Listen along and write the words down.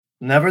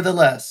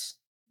Nevertheless,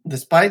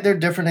 despite their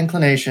different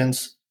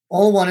inclinations,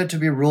 all wanted to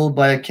be ruled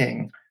by a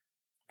king,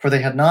 for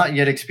they had not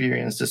yet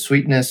experienced the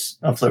sweetness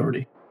of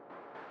liberty.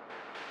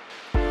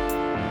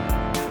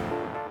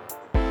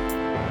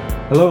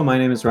 Hello, my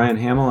name is Ryan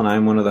Hamill, and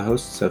I'm one of the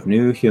hosts of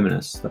New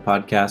Humanists, the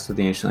podcast of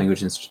the Ancient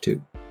Language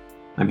Institute.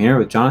 I'm here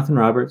with Jonathan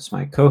Roberts,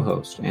 my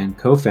co-host and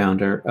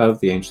co-founder of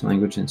the Ancient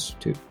Language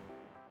Institute.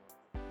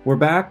 We're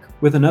back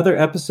with another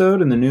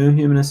episode in the New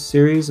Humanist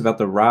series about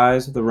the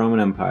rise of the Roman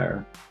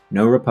Empire.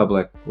 No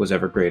republic was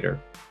ever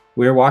greater.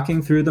 We are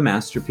walking through the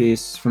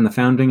masterpiece from the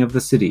founding of the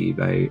city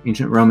by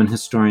ancient Roman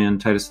historian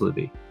Titus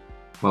Livy,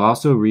 while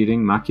also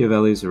reading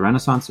Machiavelli's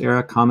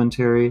Renaissance-era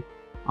commentary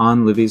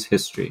on Livy's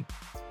history.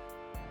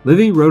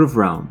 Livy wrote of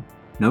Rome,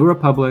 "No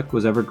republic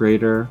was ever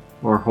greater,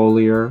 or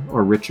holier,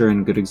 or richer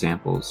in good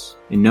examples.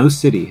 In no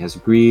city has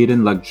greed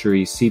and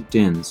luxury seeped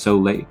in so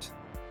late,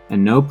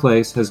 and no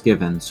place has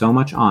given so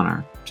much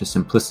honor to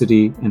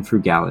simplicity and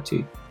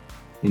frugality."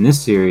 In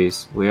this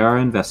series, we are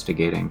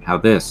investigating how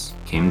this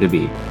came to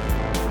be.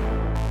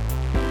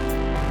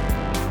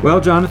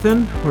 Well,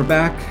 Jonathan, we're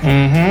back.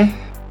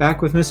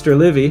 Back with Mr.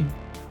 Livy,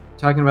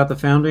 talking about the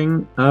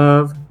founding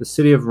of the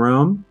city of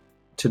Rome.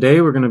 Today,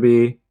 we're going to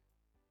be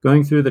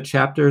going through the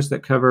chapters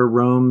that cover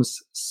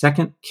Rome's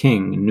second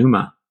king,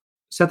 Numa.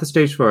 Set the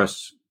stage for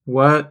us.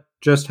 What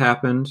just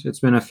happened?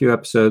 It's been a few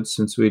episodes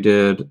since we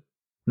did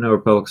No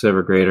Republic's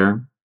Ever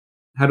Greater.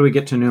 How do we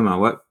get to Numa?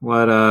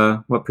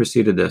 What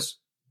preceded this?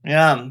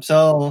 Yeah,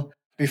 so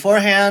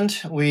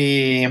beforehand,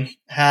 we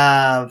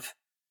have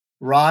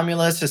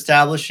Romulus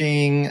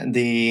establishing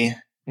the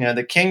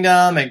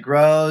kingdom. It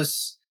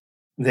grows.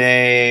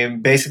 They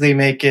basically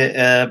make it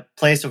a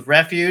place of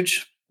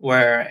refuge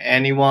where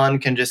anyone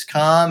can just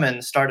come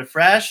and start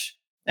afresh.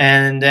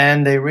 And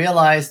then they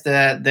realize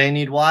that they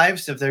need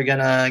wives if they're going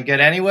to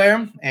get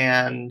anywhere.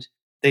 And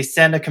they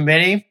send a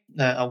committee,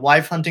 a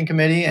wife hunting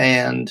committee,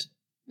 and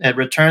it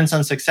returns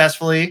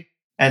unsuccessfully.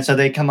 And so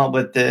they come up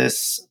with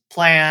this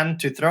plan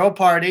to throw a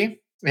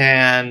party,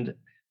 and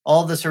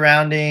all the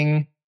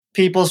surrounding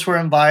peoples who are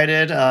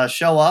invited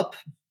show up.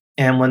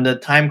 And when the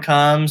time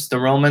comes, the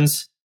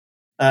Romans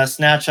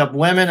snatch up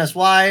women as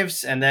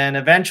wives. And then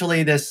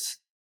eventually this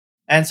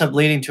ends up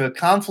leading to a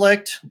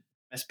conflict,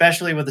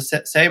 especially with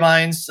the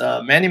Sabines,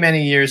 many,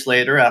 many years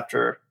later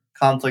after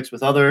conflicts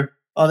with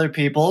other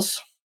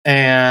peoples.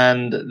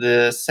 And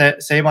the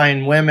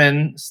Sabine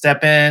women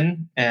step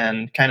in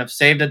and kind of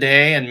save the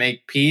day and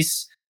make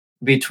peace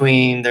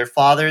between their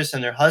fathers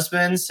and their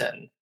husbands.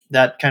 And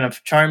that kind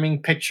of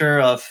charming picture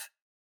of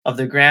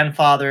the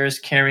grandfathers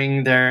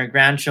carrying their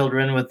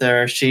grandchildren with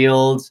their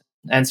shields.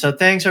 And so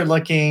things are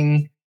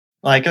looking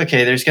like,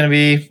 okay, there's going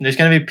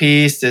to be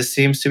peace. This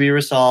seems to be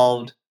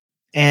resolved.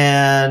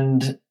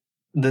 And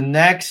the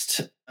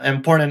next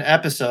important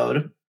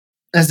episode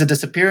is the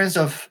disappearance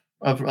of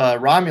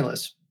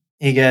Romulus.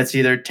 He gets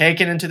either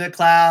taken into the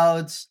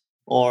clouds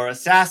or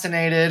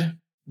assassinated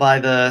by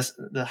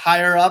the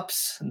higher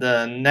ups,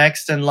 the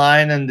next in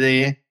line in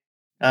the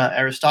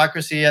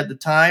aristocracy at the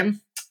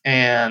time.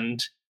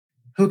 And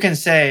who can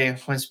say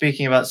when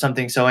speaking about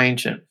something so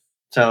ancient?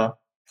 So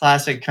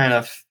classic kind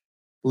of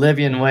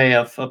Livian way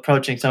of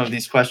approaching some of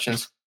these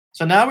questions.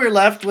 So now we're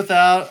left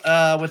without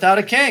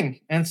a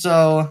king. And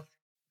so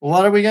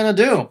what are we going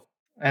to do?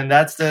 And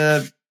that's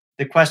the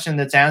question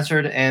that's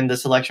answered in the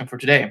selection for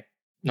today.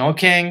 No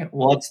king,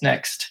 what's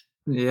next?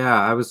 Yeah,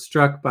 I was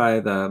struck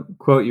by the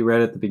quote you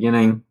read at the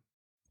beginning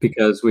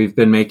because we've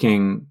been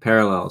making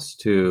parallels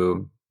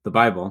to the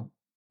Bible.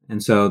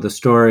 And so the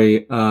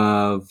story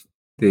of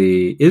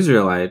the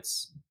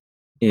Israelites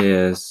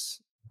is,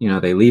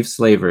 they leave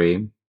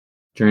slavery,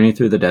 journey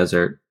through the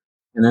desert,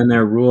 and then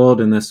they're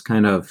ruled in this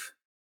kind of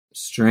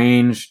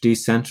strange,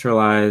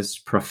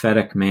 decentralized,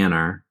 prophetic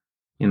manner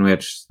in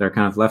which they're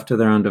kind of left to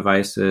their own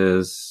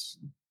devices.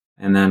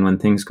 And then when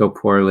things go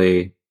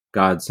poorly,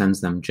 God sends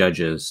them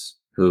judges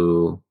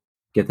who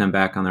get them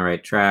back on the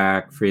right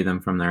track, free them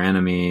from their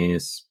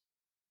enemies.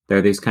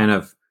 They're these kind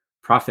of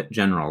prophet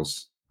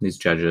generals, these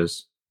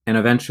judges. And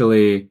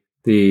eventually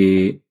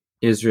the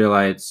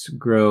Israelites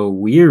grow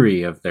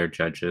weary of their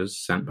judges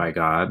sent by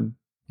God,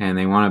 and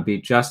they want to be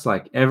just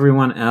like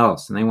everyone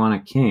else, and they want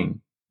a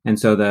king. And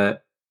so the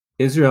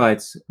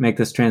Israelites make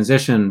this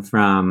transition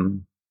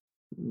from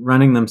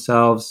running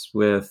themselves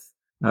with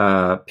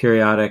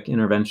periodic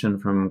intervention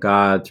from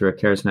God through a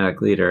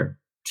charismatic leader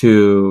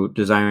to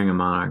desiring a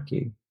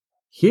monarchy.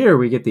 Here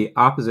we get the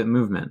opposite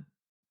movement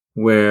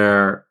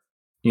where,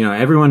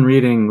 everyone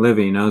reading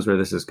Livy knows where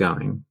this is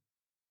going.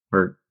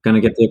 We're going to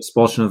get the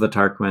expulsion of the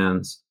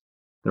Tarquins.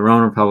 The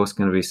Roman Republic's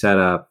going to be set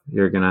up.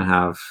 You're going to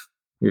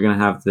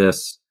have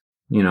this,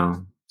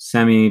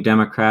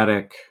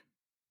 semi-democratic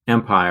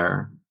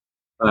empire,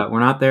 but we're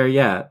not there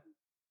yet.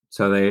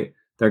 So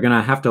they're going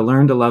to have to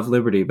learn to love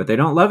liberty, but they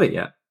don't love it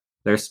yet.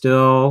 They're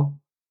still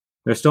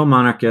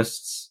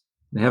monarchists.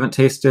 They haven't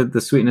tasted the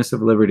sweetness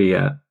of liberty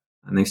yet,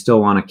 and they still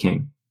want a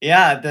king.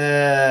 Yeah,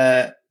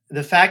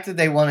 the fact that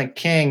they want a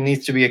king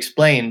needs to be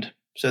explained.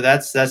 So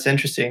that's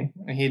interesting.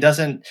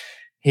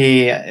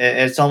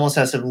 It's almost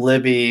as if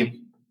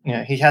Livy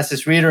he has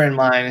his reader in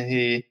mind.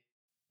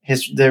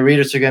 The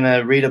readers are going to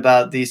read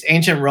about these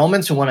ancient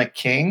Romans who want a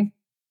king.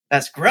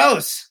 That's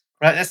gross,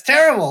 right? That's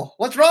terrible.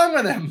 What's wrong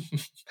with them?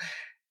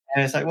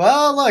 And it's like,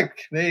 well, look,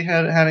 they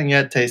hadn't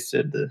yet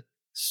tasted the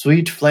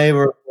sweet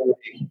flavor of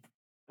liberty.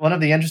 One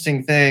of the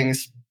interesting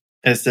things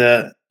is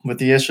that with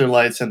the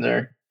Israelites and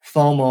their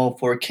FOMO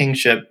for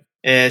kingship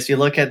is you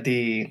look at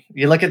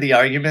the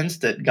arguments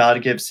that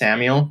God gives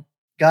Samuel.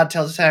 God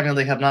tells Samuel,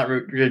 they have not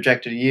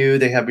rejected you,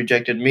 they have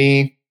rejected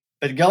me.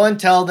 But go and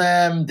tell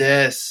them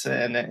this,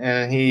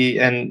 and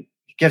he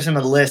gives him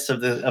a list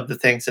of the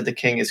things that the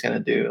king is going to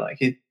do.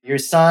 Like your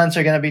sons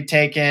are going to be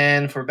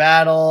taken for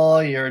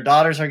battle, your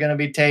daughters are going to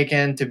be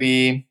taken to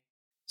be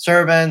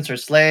servants or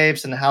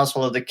slaves in the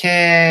household of the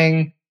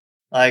king.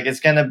 Like it's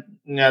going to,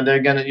 you're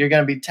going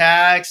to be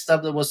taxed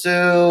up the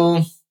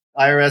wazoo.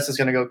 IRS is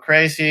going to go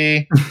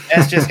crazy.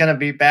 It's just going to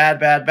be bad,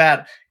 bad,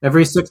 bad.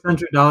 Every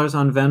 $600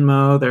 on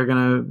Venmo, they're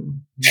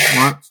going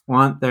to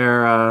want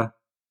their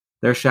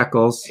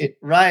shekels.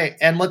 Right.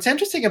 And what's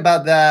interesting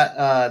about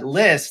that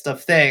list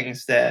of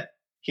things that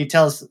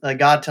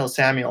God tells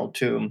Samuel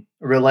to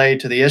relay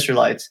to the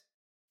Israelites,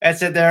 is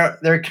that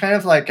they're kind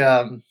of like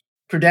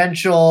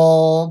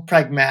prudential,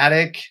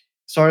 pragmatic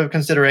sort of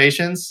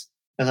considerations.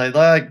 It's like,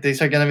 look,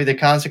 these are going to be the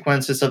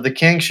consequences of the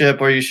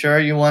kingship. Are you sure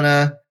you want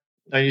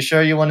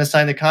to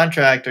sign the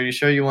contract? Are you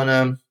sure you want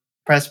to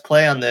press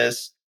play on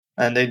this?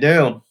 And they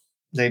do.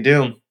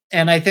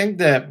 And I think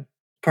that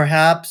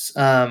perhaps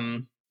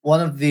one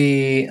of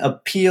the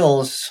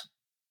appeals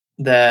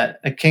that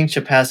a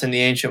kingship has in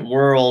the ancient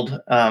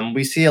world,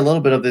 we see a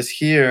little bit of this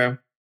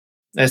here,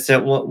 is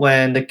that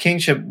when the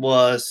kingship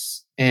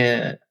was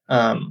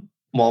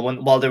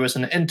while there was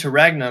an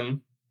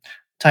interregnum,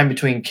 time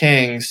between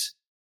kings,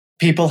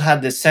 people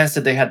had this sense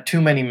that they had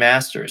too many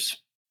masters.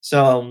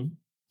 So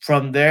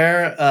from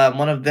there,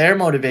 one of their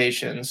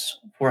motivations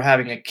for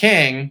having a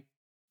king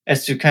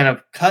is to kind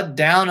of cut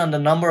down on the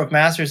number of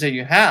masters that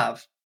you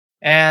have.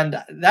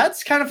 And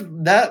that's kind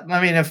of that.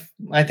 I mean, if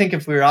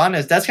we're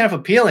honest, that's kind of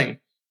appealing.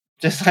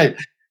 Just like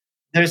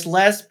there's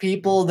less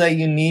people that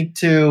you need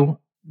to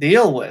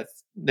deal with,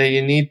 that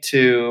you need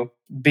to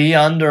be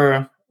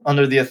under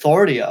the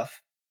authority of.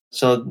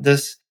 So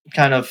this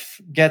kind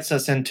of gets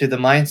us into the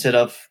mindset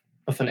of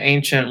an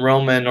ancient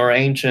Roman or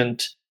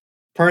ancient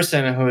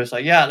person who is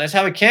like, yeah, let's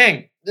have a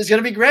king. This is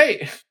going to be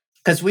great.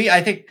 Because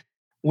I think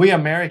we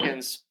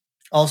Americans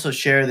also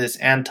share this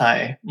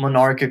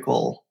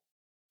anti-monarchical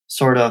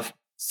sort of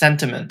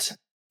sentiment.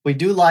 We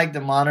do like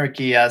the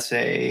monarchy as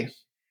a,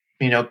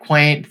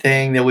 quaint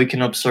thing that we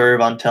can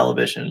observe on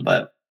television,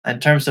 but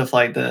in terms of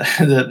like the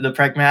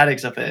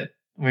pragmatics of it,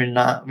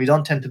 we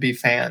don't tend to be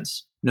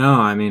fans. No,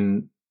 I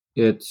mean,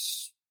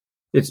 it's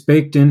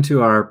baked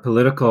into our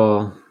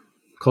political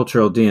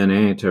cultural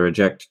DNA to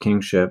reject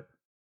kingship,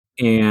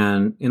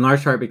 and in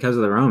large part because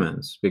of the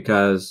Romans,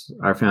 because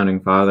our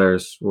founding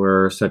fathers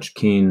were such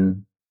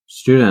keen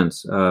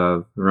students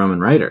of the Roman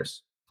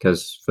writers.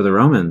 Because for the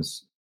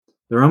Romans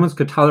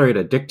could tolerate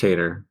a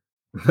dictator,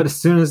 but as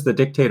soon as the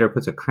dictator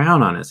puts a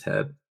crown on his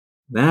head,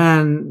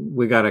 then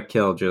we got to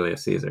kill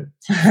Julius Caesar.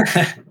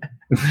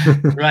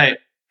 Right.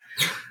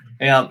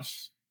 Yeah.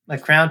 A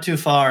crown too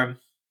far.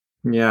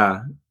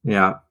 Yeah.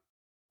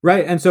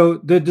 Right. And so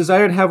the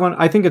desire to have one,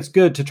 I think it's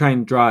good to try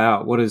and draw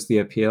out what is the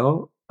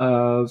appeal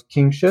of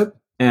kingship.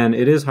 And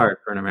it is hard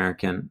for an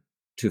American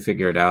to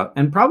figure it out.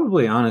 And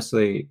probably,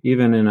 honestly,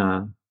 even in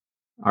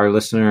our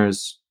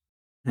listeners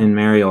in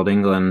merry old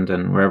England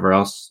and wherever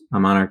else a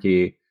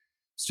monarchy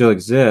still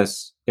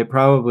exists, it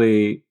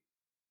probably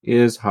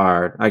is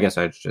hard. I guess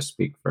I'd just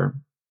speak for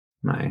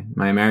my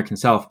American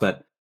self,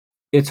 but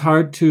it's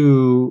hard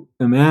to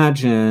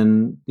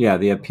imagine,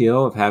 the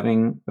appeal of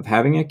having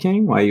a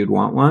king, why you'd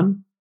want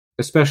one,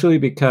 especially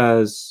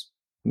because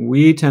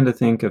we tend to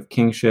think of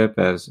kingship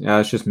as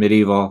it's just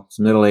medieval, it's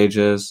Middle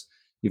Ages.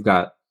 You've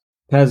got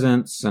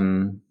peasants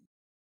and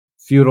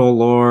feudal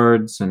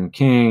lords and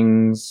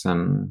kings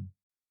and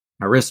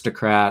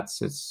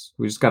aristocrats.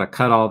 We just got to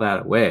cut all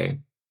that away.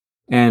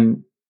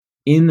 And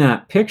in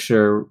that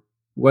picture,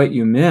 what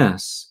you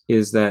miss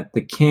is that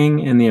the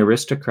king and the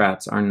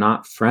aristocrats are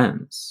not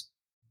friends.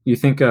 You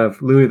think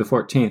of Louis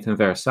XIV in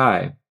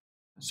Versailles.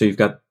 So you've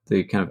got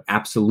the kind of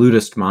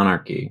absolutist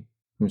monarchy,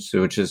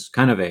 which is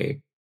kind of a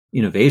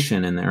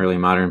innovation in the early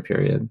modern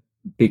period,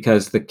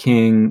 because the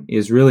king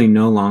is really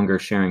no longer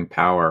sharing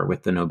power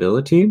with the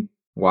nobility.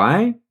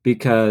 Why?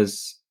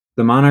 Because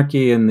the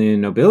monarchy and the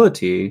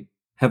nobility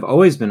have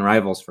always been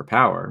rivals for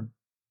power.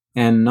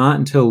 And not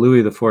until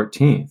Louis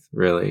XIV,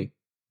 really,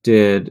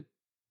 did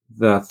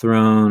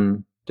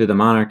the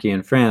monarchy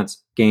in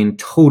France gain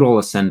total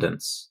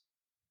ascendance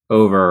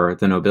over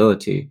the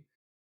nobility.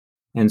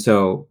 And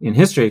so in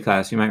history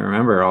class, you might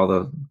remember all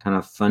the kind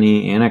of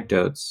funny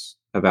anecdotes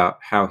about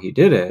how he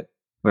did it,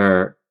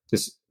 where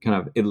this kind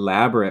of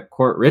elaborate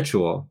court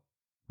ritual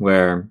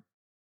where,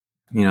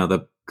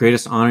 the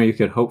greatest honor you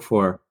could hope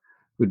for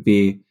would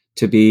be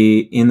to be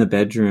in the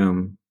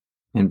bedroom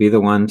and be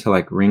the one to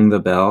like ring the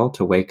bell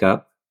to wake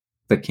up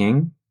the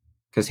king.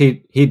 because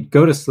he'd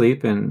go to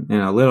sleep in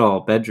a little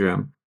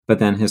bedroom, but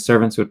then his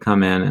servants would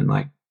come in and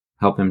like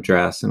help him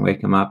dress and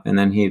wake him up, and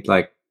then he'd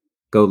like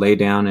go lay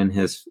down in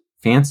his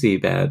fancy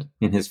bed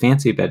in his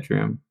fancy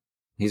bedroom.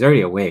 He's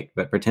already awake,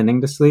 but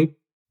pretending to sleep,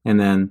 and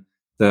then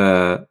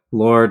the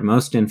Lord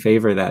most in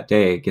favor that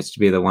day gets to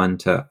be the one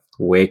to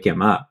wake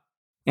him up.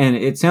 And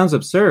it sounds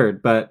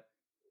absurd, but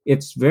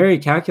it's very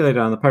calculated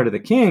on the part of the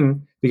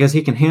king, because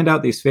he can hand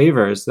out these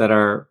favors that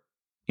are,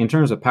 in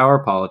terms of power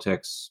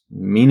politics,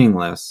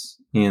 meaningless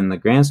in the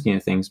grand scheme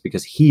of things,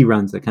 because he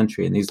runs the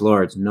country and these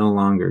lords no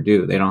longer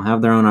do. They don't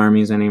have their own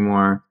armies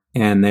anymore,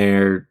 and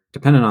they're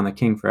dependent on the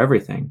king for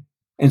everything.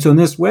 And so in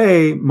this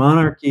way,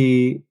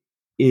 monarchy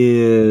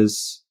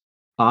is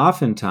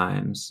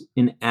oftentimes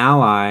an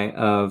ally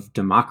of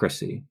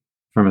democracy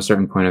from a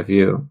certain point of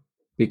view,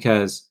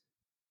 because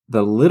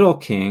the little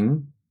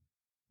king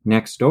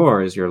next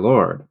door is your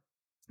lord,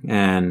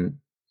 and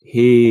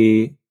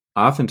he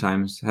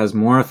oftentimes has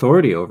more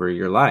authority over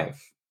your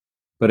life.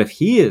 But if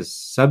he is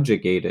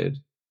subjugated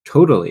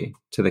totally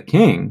to the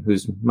king,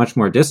 who's much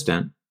more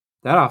distant,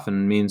 that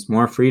often means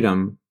more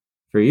freedom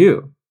for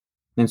you.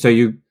 And so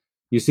you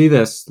see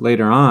this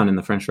later on in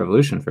the French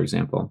Revolution, for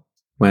example,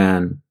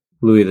 when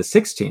Louis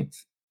XVI,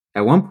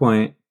 at one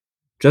point,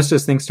 just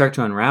as things start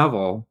to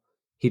unravel,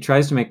 he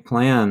tries to make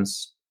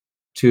plans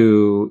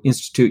to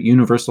institute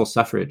universal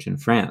suffrage in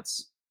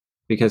France,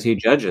 because he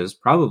judges,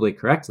 probably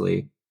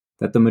correctly,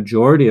 that the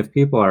majority of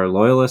people are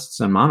loyalists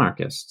and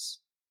monarchists.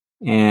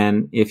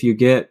 And if you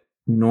get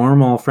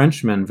normal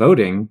Frenchmen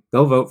voting,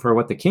 they'll vote for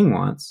what the king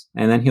wants.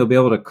 And then he'll be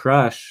able to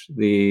crush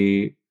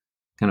the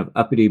kind of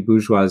uppity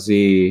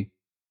bourgeoisie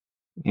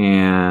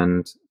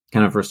and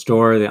kind of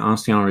restore the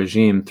ancien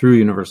regime through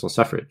universal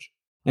suffrage.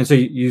 And so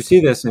you see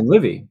this in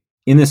Livy.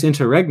 In this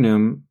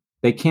interregnum,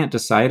 they can't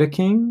decide a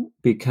king,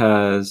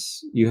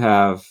 because you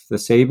have the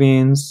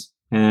Sabines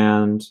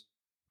and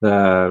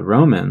the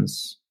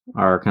Romans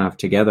are kind of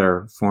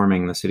together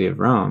forming the city of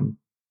Rome,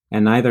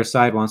 and neither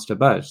side wants to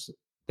budge.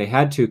 They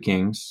had two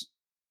kings,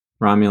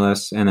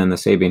 Romulus and then the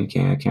Sabine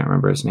king, I can't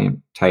remember his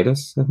name,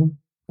 Titus, I think.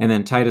 And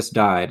then Titus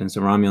died, and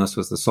so Romulus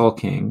was the sole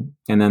king.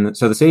 And then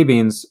so the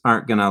Sabines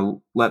aren't going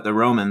to let the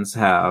Romans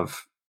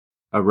have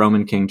a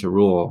Roman king to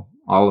rule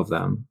all of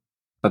them,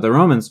 but the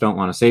Romans don't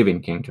want a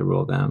Sabine king to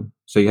rule them.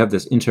 So you have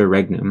this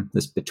interregnum,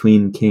 this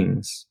between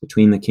kings,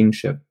 between the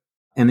kingship.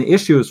 And the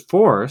issue is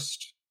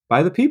forced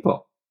by the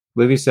people.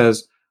 Livy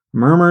says,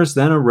 "Murmurs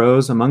then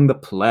arose among the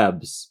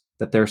plebs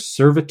that their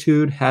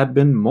servitude had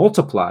been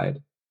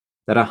multiplied,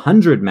 that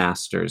 100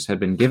 masters had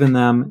been given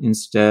them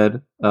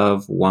instead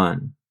of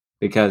one."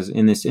 Because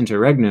in this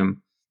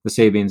interregnum, the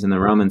Sabines and the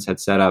Romans had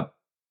set up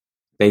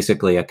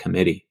basically a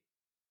committee.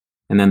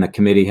 And then the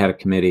committee had a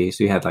committee.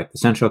 So you had like the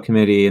central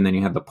committee, and then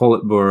you had the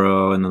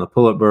Politburo, and then the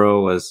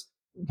Politburo was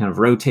kind of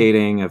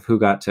rotating of who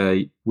got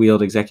to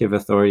wield executive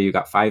authority. You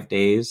got 5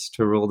 days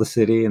to rule the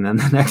city, and then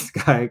the next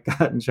guy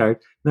got in charge.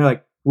 And they're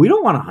like, we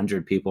don't want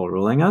 100 people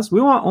ruling us. We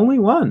want only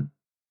one.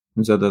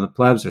 And so the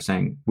plebs are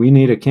saying, we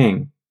need a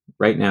king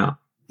right now.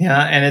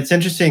 Yeah, and it's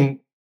interesting.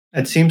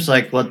 It seems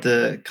like what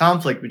the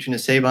conflict between the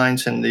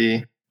Sabines and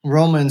the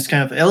Romans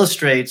kind of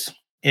illustrates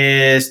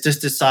is this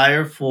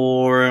desire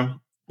for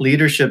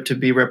leadership to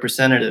be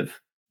representative.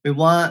 We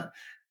want,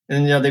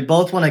 and they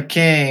both want a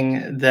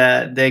king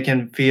that they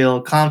can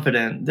feel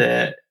confident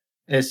that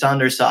is on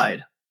their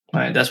side.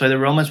 Right? That's why the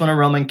Romans want a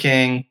Roman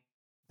king.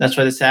 That's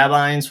why the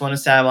Sabines want a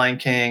Sabine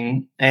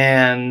king.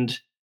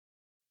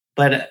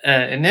 But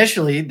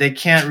initially, they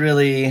can't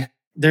really.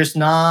 There's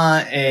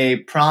not a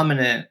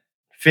prominent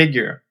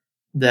figure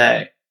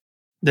that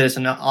there's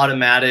an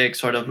automatic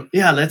sort of,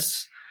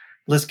 let's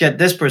get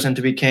this person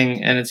to be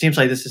king. And it seems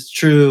like this is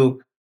true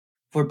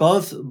for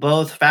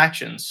both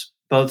factions,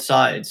 both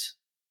sides.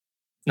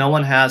 No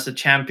one has a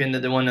champion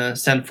that they want to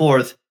send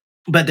forth,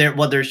 but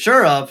what they're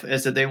sure of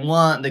is that they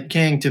want the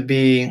king to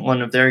be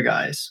one of their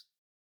guys.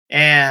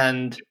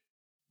 And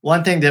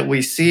one thing that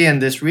we see in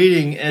this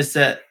reading is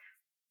that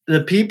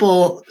the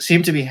people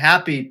seem to be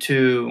happy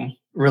to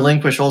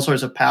relinquish all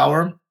sorts of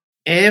power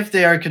if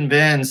they are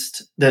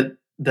convinced that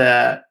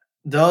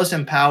those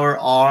in power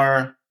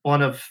are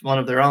one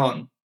of their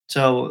own.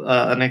 So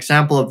an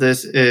example of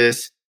this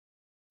is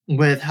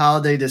with how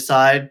they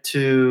decide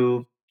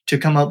to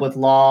come up with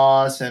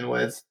laws and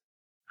with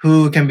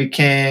who can be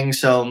king.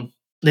 So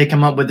they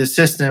come up with a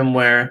system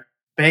where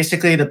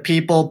basically the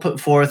people put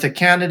forth a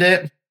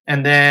candidate,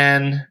 and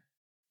then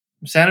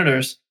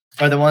senators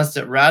are the ones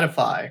that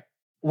ratify.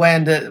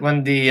 When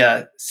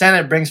the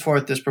Senate brings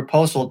forth this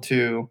proposal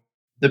to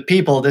the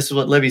people, this is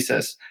what Livy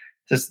says.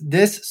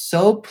 This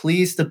so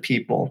pleased the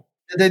people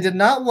that they did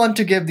not want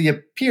to give the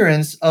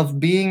appearance of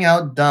being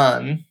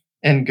outdone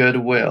in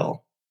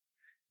goodwill.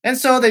 And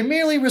so they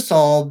merely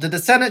resolved that the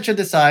Senate should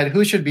decide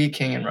who should be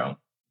king in Rome.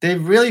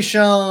 They've really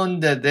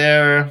shown that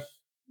they're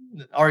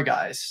our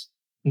guys.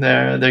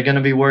 They're going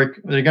to be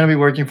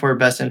working for our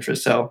best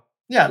interest. So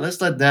yeah,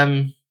 let's let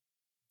them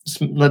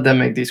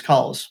make these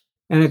calls.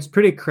 And it's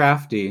pretty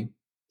crafty.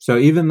 So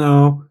even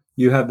though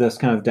you have this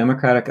kind of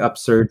democratic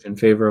upsurge in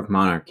favor of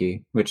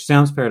monarchy, which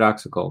sounds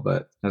paradoxical,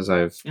 but as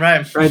I've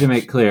tried to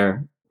make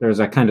clear, there's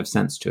a kind of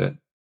sense to it.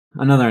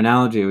 Another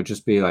analogy would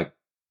just be like,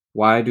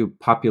 why do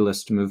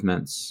populist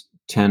movements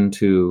tend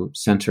to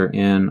center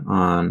in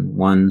on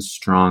one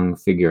strong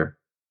figure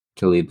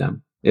to lead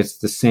them? It's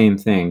the same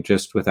thing,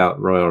 just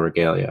without royal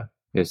regalia.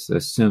 It's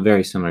a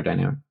very similar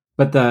dynamic.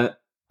 But the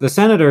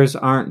senators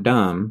aren't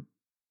dumb,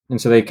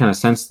 and so they kind of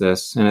sense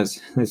this, and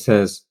it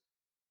says,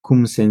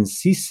 cum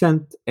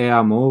sensissent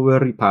ea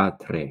moveri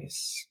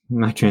patres.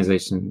 My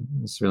translation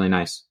is really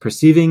nice.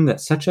 Perceiving that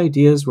such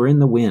ideas were in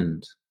the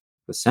wind.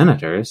 The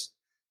senators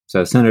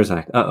are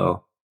like,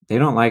 uh-oh, they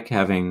don't like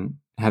having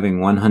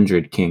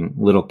 100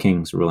 little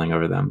kings ruling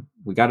over them.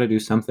 We got to do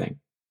something.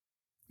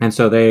 And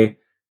so they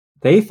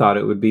thought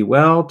it would be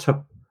well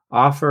to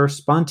offer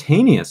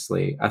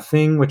spontaneously a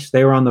thing which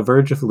they were on the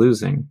verge of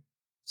losing.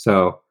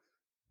 So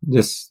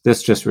this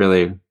just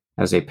really,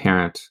 as a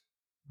parent,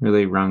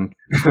 really rung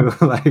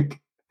like,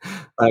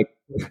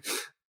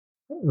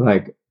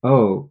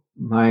 oh,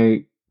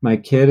 my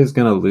kid is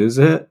gonna lose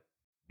it.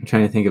 I'm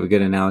trying to think of a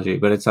good analogy,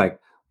 but it's like,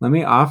 let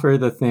me offer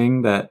the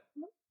thing that,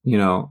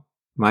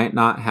 might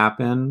not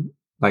happen.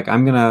 Like,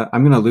 I'm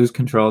gonna lose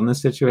control in this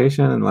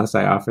situation unless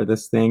I offer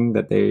this thing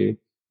that they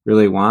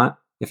really want.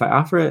 If I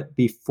offer it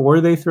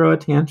before they throw a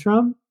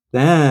tantrum,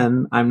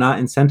 then I'm not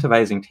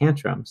incentivizing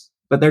tantrums.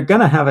 But they're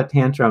gonna have a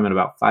tantrum in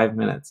about 5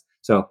 minutes.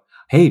 So,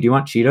 hey, do you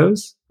want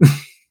Cheetos?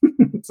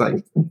 It's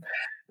like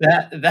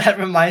that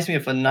reminds me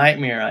of a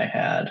nightmare I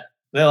had.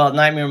 Well,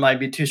 nightmare might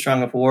be too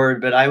strong of a word,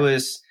 but I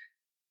was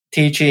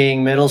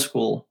teaching middle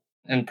school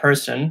in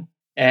person,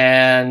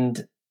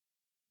 and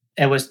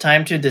it was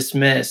time to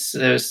dismiss.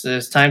 It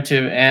was time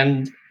to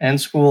end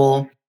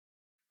school,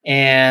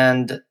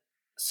 and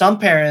some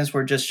parents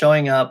were just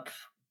showing up,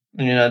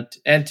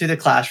 into the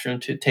classroom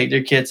to take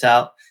their kids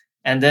out,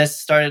 and this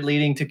started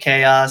leading to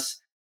chaos.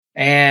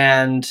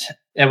 And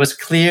it was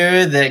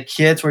clear that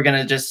kids were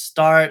going to just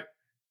start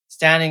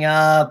standing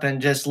up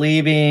and just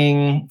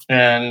leaving.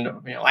 And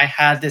I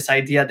had this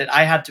idea that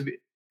I had to be.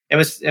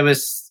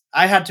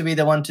 I had to be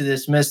the one to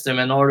dismiss them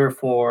in order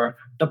for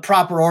the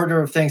proper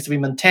order of things to be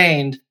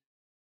maintained.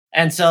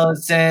 And so,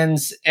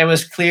 since it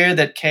was clear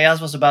that chaos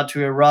was about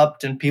to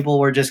erupt and people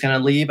were just going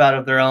to leave out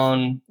of their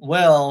own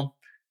will,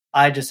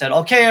 I just said,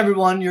 "Okay,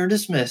 everyone, you're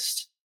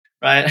dismissed."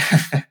 Right?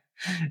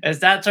 It's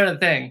that sort of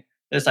thing.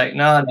 It's like,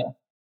 no,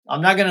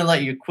 I'm not going to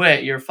let you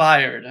quit. You're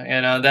fired.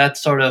 That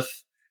sort of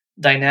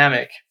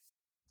dynamic.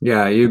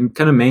 Yeah, you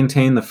kind of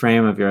maintain the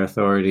frame of your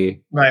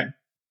authority, right,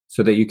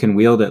 so that you can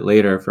wield it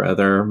later for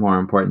other more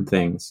important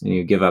things, and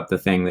you give up the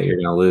thing that you're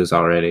going to lose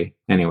already.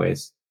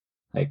 Anyways,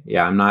 like,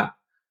 yeah, I'm not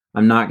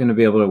going to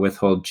be able to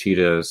withhold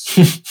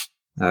Cheetos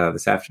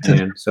this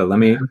afternoon. So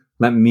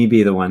let me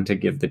be the one to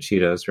give the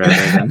Cheetos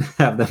rather than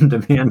have them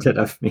demanded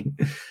of me.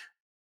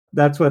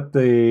 That's what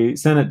the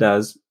Senate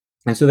does.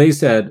 And so they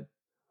said,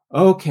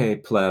 okay,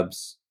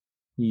 plebs,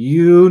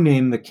 you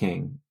name the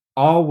king.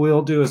 All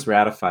we'll do is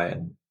ratify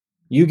it.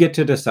 You get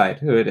to decide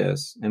who it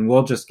is, and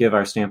we'll just give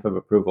our stamp of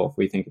approval if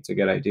we think it's a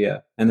good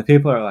idea. And the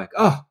people are like,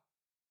 oh,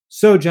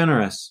 so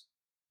generous.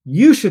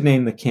 You should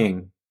name the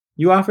king.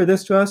 You offer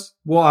this to us,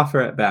 we'll offer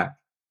it back.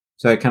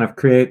 So I kind of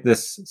create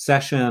this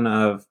session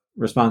of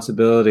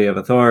responsibility, of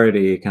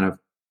authority, kind of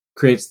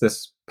creates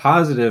this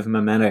positive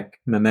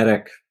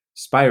mimetic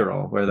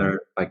spiral where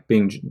they're like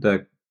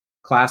the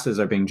classes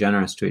are being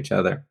generous to each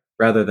other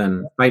rather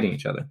than fighting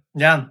each other.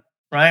 Yeah,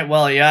 right.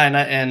 Well, yeah,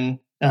 and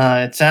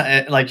it's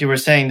like you were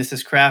saying, this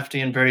is crafty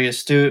and very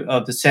astute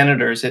of the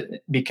senators,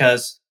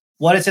 because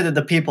what is it that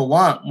the people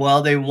want?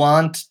 Well,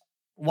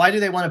 why do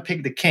they want to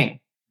pick the king?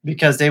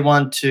 Because they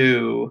want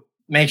to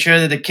make sure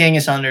that the king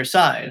is on their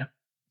side.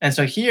 And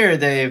so here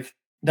they've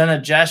done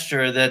a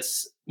gesture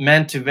that's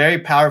meant to very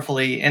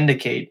powerfully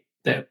indicate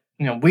that,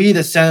 we,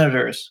 the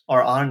senators,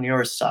 are on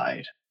your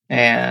side.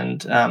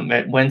 And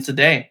it wins the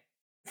day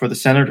for the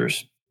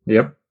senators.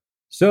 Yep.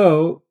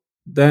 So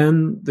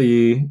then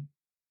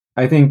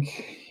I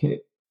think,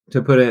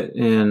 to put it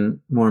in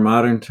more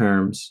modern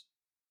terms,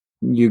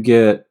 you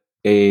get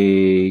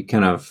a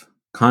kind of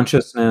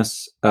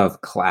consciousness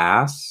of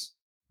class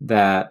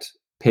that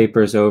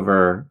papers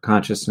over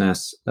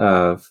consciousness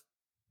of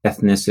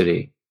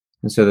ethnicity.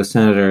 And so the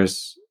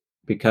senators,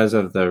 because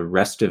of the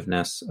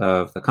restiveness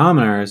of the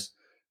commoners,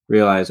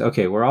 realize,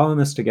 okay, we're all in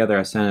this together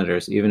as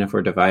senators, even if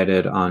we're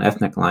divided on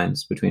ethnic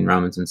lines between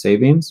Romans and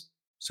Sabines.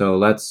 So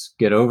let's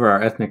get over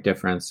our ethnic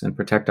difference and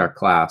protect our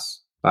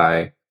class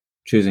by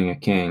choosing a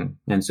king.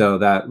 And so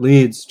that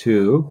leads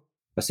to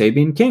a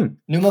Sabine king.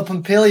 Numa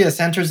Pompilius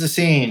enters the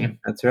scene.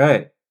 That's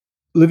right.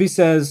 Livy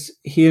says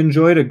he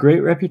enjoyed a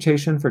great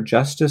reputation for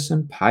justice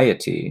and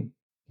piety.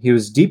 He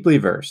was deeply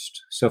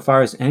versed, so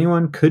far as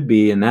anyone could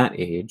be in that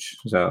age.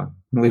 So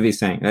Livy's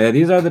saying,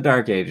 these are the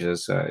dark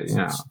ages, so,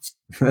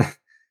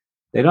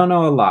 they don't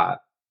know a lot.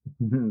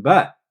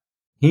 But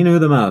he knew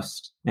the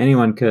most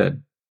anyone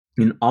could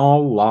in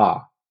all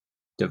law,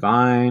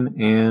 divine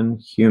and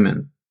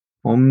human.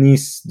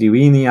 Omnis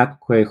divini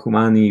atque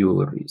humani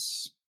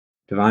iuris.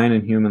 Divine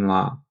and human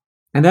law.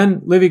 And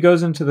then Livy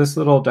goes into this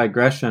little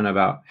digression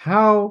about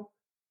how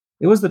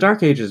it was the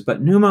Dark Ages,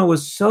 but Numa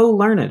was so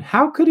learned.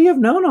 How could he have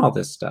known all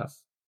this stuff?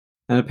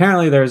 And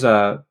apparently there's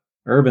a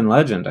urban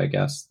legend, I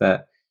guess,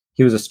 that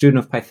he was a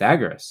student of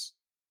Pythagoras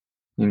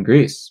in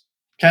Greece.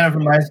 Kind of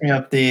reminds me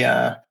of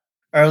the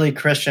early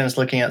Christians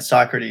looking at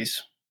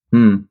Socrates.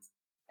 Hmm.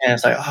 And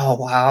it's like, oh,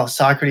 wow,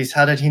 Socrates,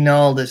 how did he know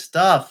all this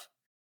stuff?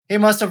 He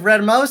must have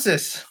read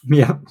Moses.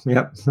 Yep.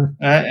 Right?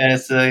 And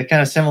it's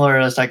kind of similar.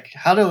 It's like,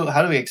 how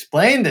do we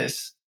explain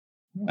this?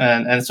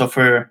 And so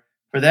for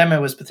them, it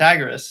was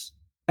Pythagoras.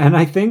 And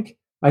I think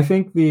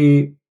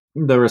the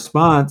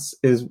response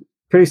is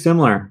pretty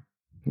similar.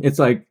 It's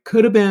like,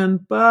 could have been,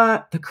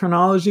 but the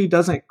chronology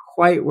doesn't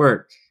quite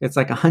work. It's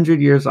like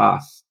 100 years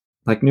off.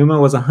 Like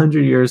Numa was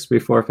 100 years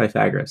before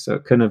Pythagoras, so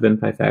it couldn't have been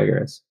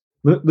Pythagoras.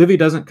 Livy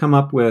doesn't come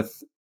up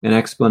with an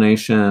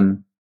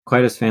explanation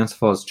quite as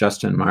fanciful as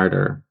Justin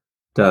Martyr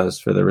does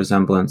for the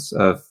resemblance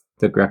of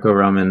the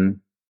Greco-Roman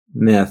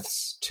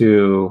myths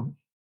to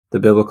the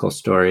biblical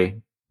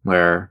story,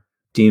 where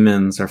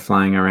demons are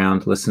flying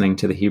around listening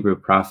to the Hebrew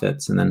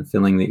prophets and then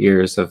filling the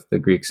ears of the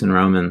Greeks and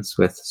Romans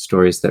with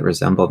stories that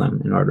resemble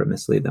them in order to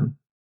mislead them.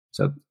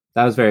 So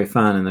that was very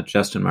fun in the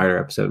Justin Martyr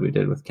episode we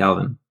did with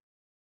Calvin.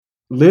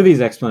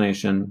 Livy's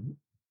explanation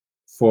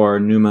for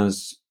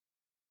Numa's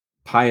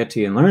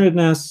piety and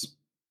learnedness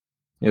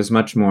is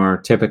much more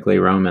typically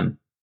Roman.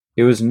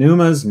 It was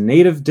Numa's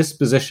native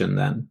disposition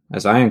then,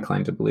 as I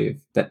incline to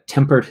believe, that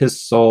tempered his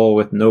soul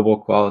with noble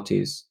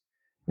qualities.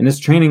 And his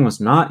training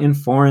was not in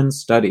foreign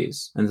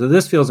studies. And so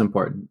this feels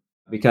important,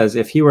 because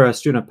if he were a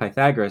student of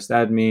Pythagoras, that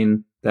would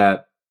mean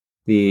that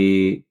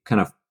the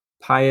kind of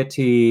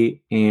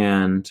piety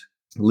and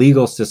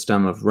legal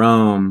system of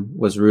Rome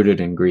was rooted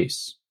in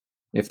Greece,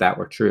 if that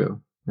were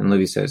true. And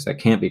Livy says that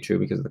can't be true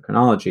because of the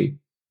chronology.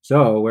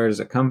 So where does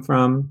it come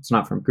from? It's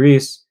not from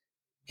Greece.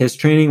 His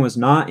training was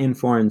not in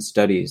foreign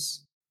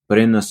studies, but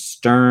in the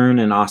stern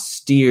and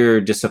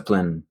austere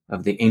discipline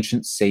of the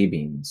ancient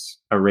Sabines,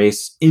 a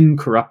race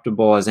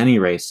incorruptible as any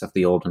race of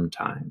the olden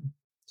time.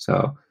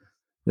 So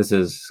this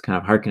is kind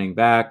of hearkening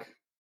back.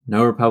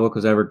 No republic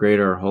was ever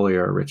greater or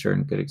holier or richer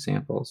in good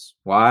examples.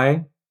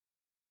 Why?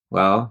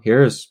 Well,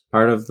 here's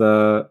part of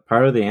the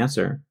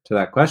answer to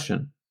that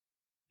question.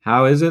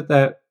 How is it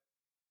that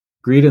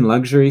greed and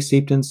luxury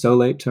seeped in so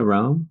late to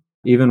Rome,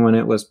 even when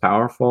it was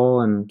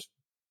powerful and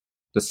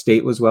the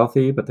state was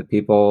wealthy, but the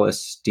people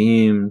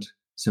esteemed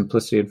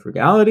simplicity and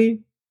frugality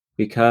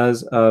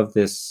because of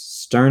this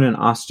stern and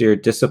austere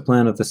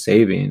discipline of the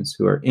Sabines,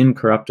 who are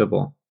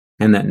incorruptible,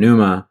 and that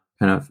Numa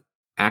kind of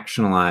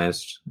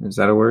actionalized, is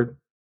that a word?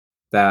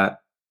 That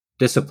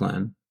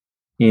discipline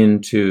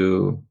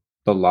into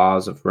the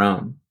laws of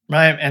Rome.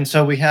 Right. And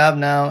so we have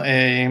now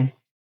a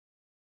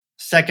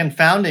second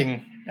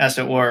founding, as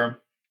it were,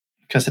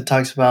 because it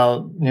talks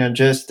about,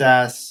 just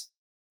as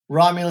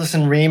Romulus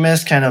and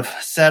Remus kind of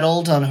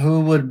settled on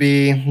who would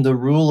be the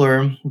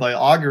ruler by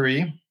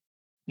augury.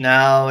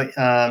 Now,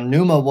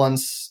 Numa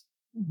wants,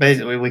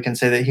 basically, we can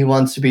say that he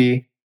wants to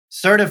be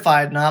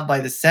certified not by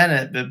the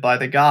Senate, but by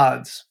the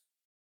gods.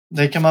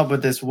 They come up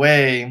with this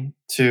way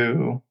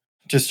to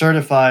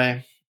certify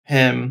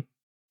him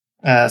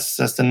as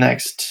the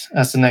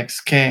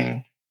next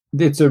king.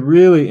 It's a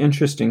really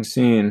interesting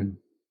scene.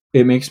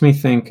 It makes me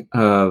think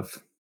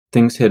of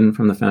Things Hidden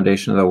from the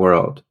Foundation of the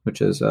World, which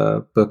is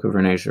a book of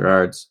René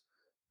Girard's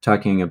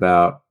talking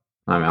about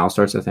all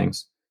sorts of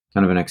things,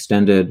 kind of an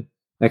extended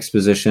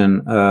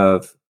exposition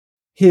of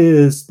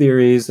his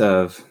theories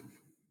of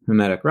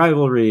mimetic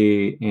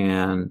rivalry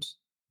and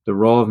the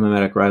role of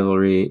mimetic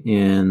rivalry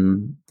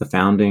in the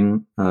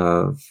founding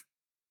of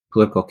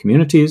political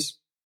communities.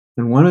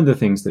 And one of the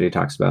things that he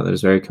talks about that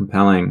is very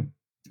compelling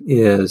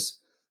is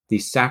the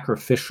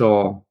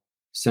sacrificial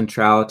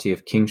centrality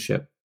of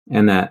kingship,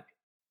 and that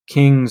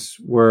kings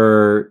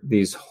were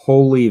these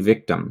holy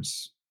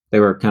victims. They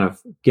were kind of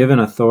given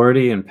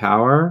authority and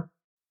power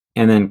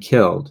and then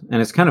killed.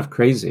 And it's kind of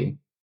crazy,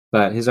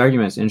 but his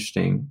argument is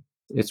interesting.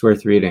 It's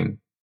worth reading.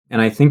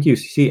 And I think you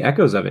see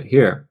echoes of it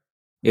here.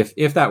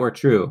 If that were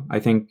true, I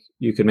think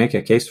you could make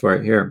a case for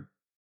it here.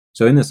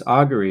 So in this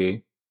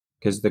augury,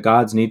 because the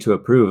gods need to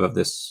approve of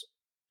this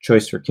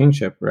choice for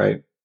kingship,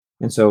 right?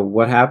 And so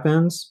what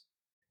happens?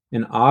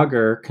 An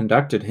augur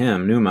conducted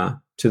him,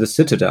 Numa, to the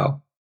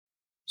citadel.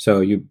 So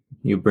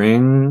you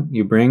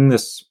bring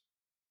this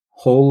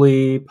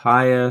holy,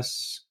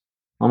 pious,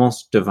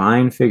 almost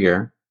divine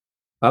figure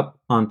up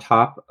on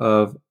top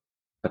of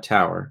a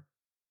tower.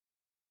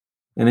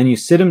 And then you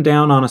sit him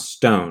down on a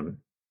stone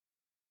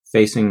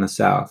facing the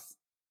south.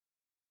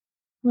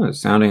 Well,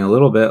 it's sounding a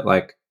little bit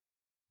like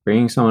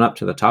bringing someone up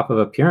to the top of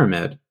a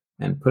pyramid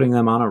and putting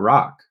them on a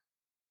rock,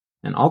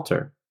 an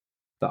altar.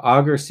 The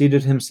augur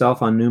seated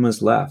himself on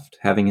Numa's left,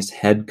 having his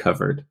head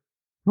covered.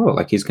 Oh,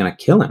 like he's going to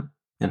kill him.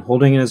 And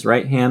holding in his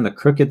right hand the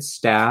crooked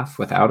staff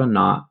without a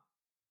knot,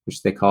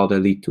 which they called a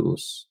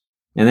litus.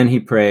 And then he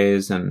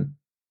prays and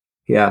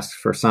he asks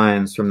for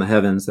signs from the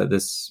heavens that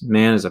this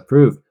man is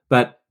approved.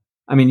 But,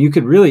 you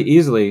could really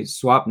easily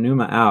swap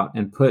Numa out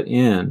and put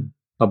in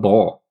a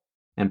bull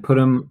and put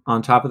him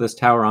on top of this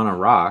tower on a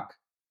rock,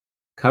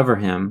 cover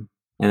him,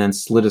 and then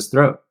slit his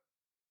throat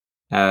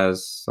and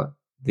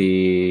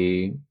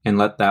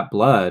let that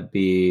blood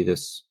be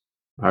this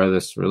part of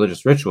this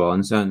religious ritual.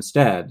 And so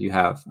instead you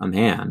have a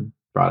man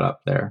brought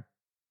up there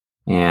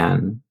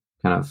and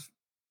kind of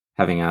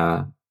having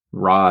a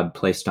rod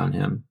placed on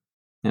him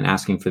and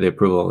asking for the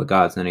approval of the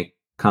gods. And then he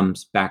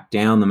comes back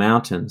down the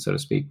mountain, so to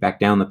speak,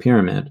 back down the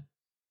pyramid,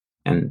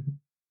 and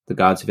the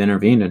gods have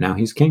intervened, and now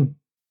he's king.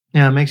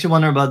 Yeah, it makes you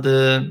wonder about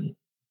the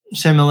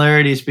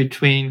similarities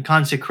between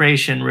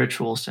consecration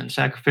rituals and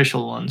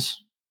sacrificial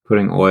ones.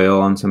 Putting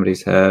oil on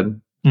somebody's head.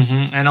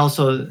 Mm-hmm. And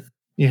also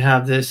you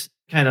have this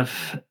kind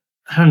of,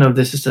 I don't know if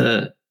this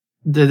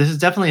is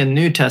definitely a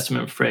New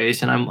Testament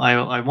phrase, and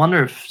I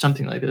wonder if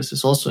something like this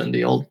is also in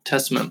the Old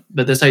Testament,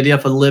 but this idea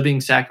of a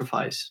living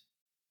sacrifice.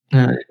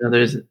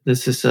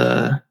 This is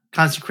a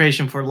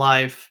consecration for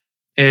life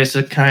is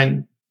a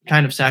kind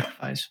of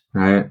sacrifice.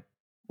 Right.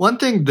 One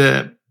thing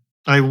that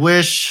I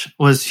wish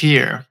was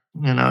here,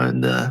 in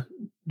the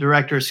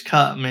director's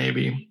cut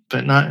maybe,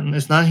 but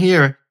it's not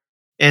here,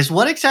 is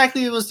what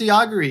exactly was the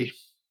augury?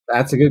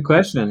 That's a good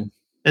question.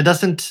 It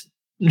doesn't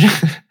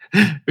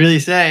really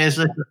say.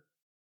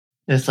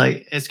 It's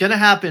like it's going to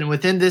happen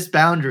within this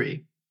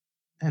boundary,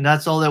 and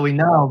that's all that we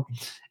know.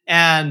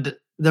 And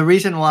the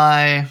reason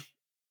why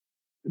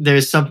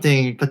there's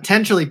something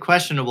potentially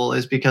questionable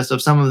is because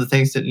of some of the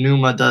things that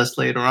Numa does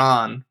later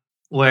on,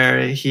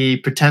 where he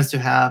pretends to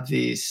have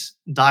these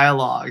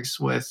dialogues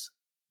with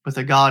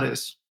a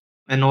goddess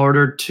in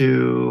order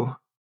to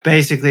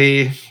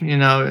basically,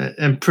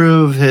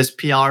 improve his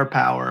PR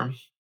power.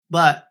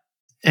 But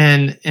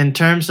in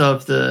terms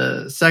of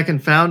the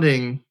second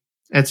founding,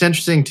 it's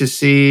interesting to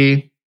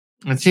see.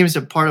 It seems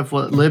that part of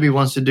what Livy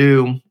wants to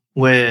do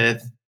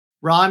with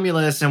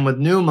Romulus and with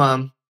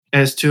Numa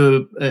is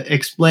to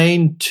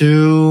explain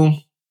two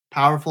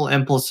powerful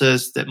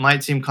impulses that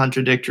might seem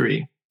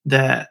contradictory,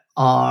 that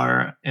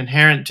are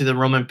inherent to the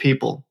Roman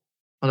people.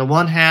 On the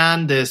one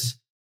hand, this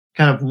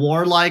kind of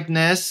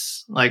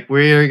warlikeness, like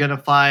we're going to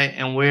fight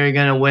and we're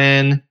going to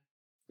win,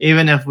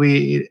 even if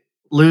we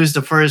lose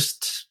the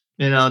first,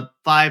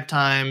 5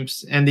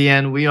 times, in the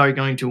end, we are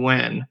going to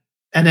win.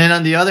 And then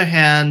on the other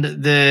hand,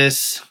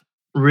 this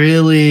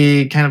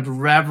really kind of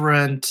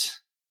reverent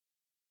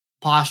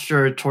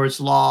posture towards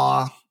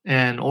law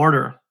and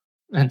order.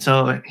 And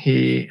so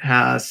he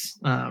has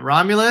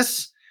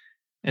Romulus,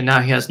 and now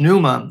he has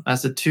Numa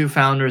as the two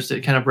founders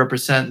that kind of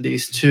represent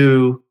these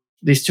two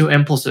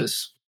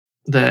impulses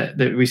that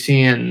we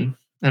see in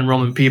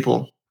Roman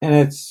people. And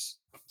it's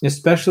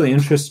especially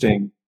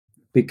interesting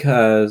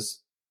because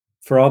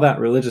for all that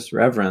religious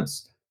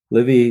reverence,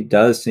 Livy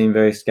does seem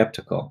very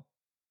skeptical.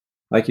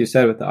 Like you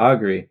said with the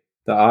augury,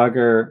 the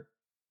augur,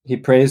 he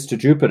prays to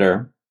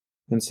Jupiter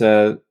and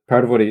says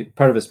part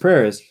of his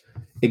prayer is,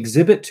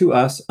 exhibit to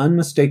us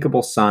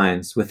unmistakable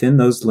signs within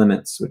those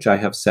limits which I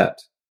have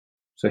set.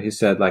 So he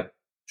said, like,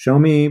 show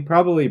me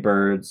probably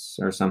birds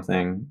or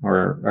something,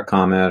 or a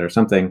comet or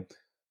something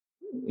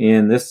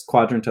in this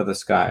quadrant of the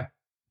sky.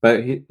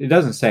 But it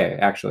doesn't say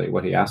actually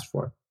what he asked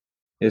for.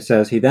 It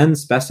says, he then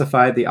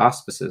specified the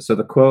auspices. So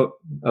the quote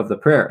of the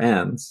prayer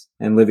ends,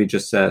 and Livy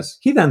just says,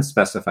 he then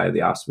specified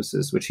the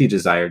auspices which he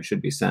desired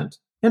should be sent.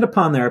 And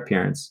upon their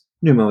appearance,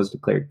 Numa was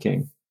declared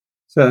king.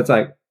 So it's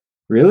like,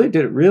 really?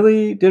 Did it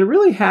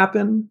really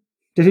happen?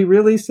 Did he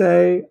really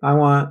say, I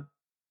want,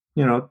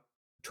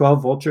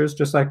 12 vultures,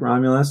 just like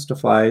Romulus, to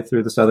fly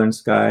through the southern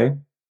sky,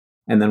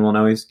 and then we'll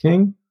know he's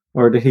king?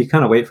 Or did he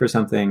kind of wait for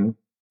something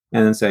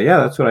and then say, yeah,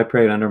 that's what I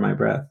prayed under my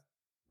breath?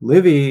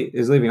 Livy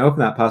is leaving open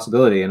that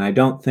possibility, and I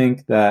don't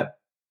think that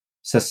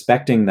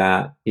suspecting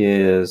that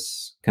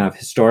is kind of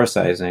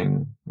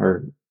historicizing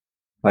or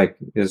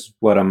is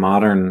what a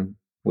modern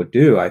would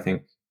do. I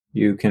think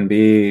you can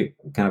be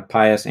a kind of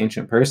pious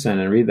ancient person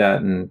and read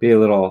that and be a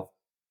little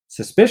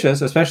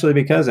suspicious, especially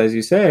because, as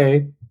you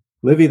say,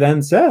 Livy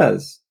then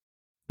says,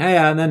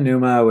 and then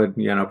Numa would,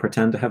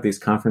 pretend to have these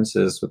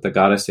conferences with the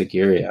goddess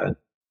Egeria.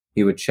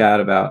 He would chat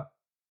about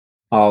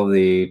all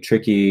the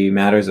tricky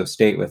matters of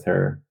state with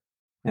her.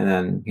 And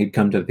then he'd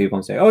come to the people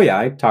and say, oh yeah,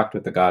 I talked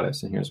with the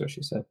goddess and here's what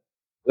she said.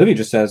 Livy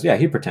just says, yeah,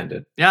 he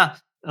pretended. Yeah.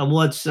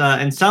 What's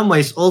in some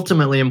ways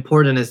ultimately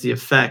important is the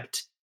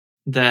effect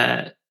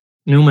that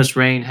Numa's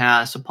reign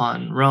has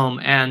upon Rome.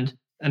 And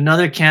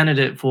another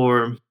candidate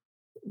for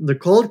the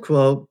cold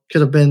quote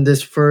could have been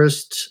this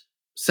first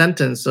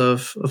sentence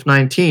of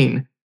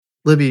 19.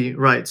 Livy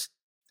writes,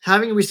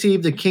 having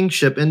received the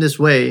kingship in this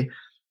way,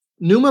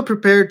 Numa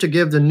prepared to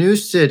give the new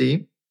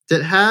city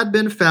that had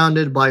been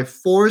founded by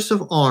force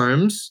of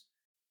arms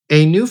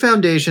a new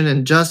foundation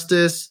in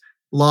justice,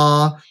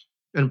 law,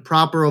 and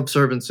proper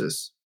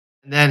observances.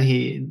 And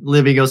then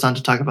Livy goes on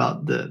to talk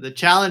about the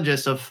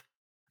challenges of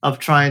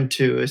trying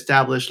to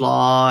establish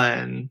law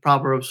and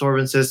proper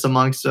observances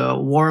amongst a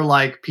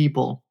warlike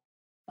people.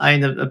 I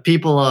mean, the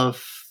people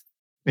of,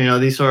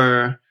 these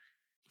are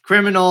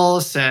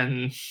criminals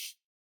and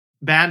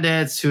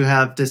bandits who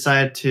have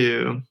decided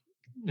to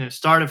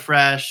start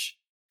afresh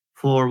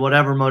for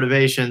whatever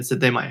motivations that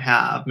they might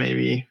have.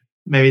 Maybe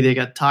maybe they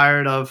got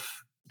tired of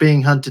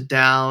being hunted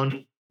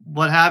down,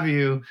 what have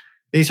you.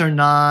 These are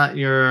not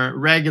your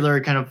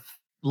regular kind of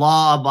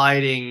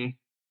law-abiding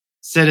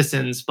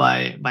citizens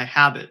by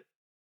habit.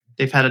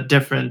 They've had a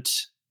different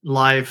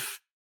life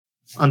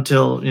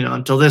until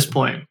this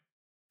point.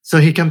 So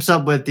he comes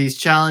up with these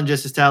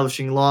challenges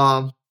establishing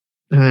law,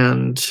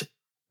 and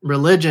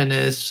religion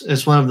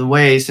is one of the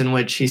ways in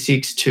which he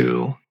seeks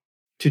to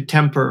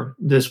temper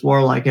this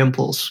warlike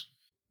impulse.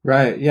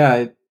 Right.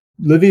 Yeah.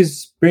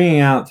 Livy's bringing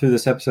out through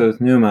this episode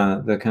with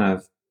Numa the kind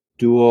of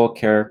dual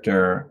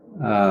character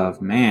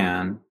of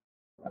man,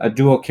 a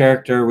dual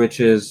character which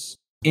is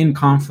in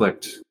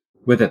conflict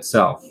with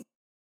itself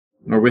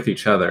or with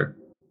each other.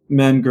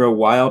 Men grow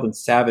wild and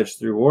savage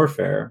through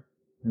warfare.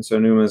 And so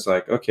Numa's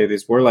like, okay,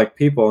 these warlike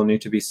people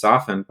need to be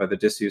softened by the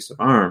disuse of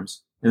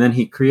arms. And then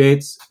he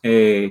creates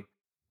a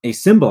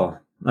symbol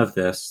of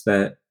this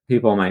that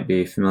people might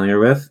be familiar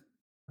with.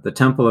 The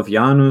temple of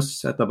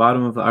Janus at the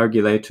bottom of the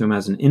Argiletum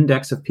as an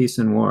index of peace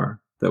and war,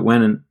 that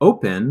when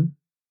open,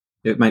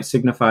 it might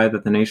signify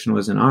that the nation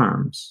was in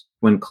arms.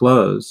 When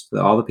closed,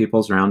 that all the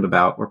peoples round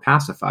about were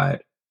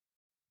pacified.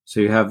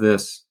 So you have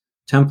this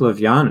temple of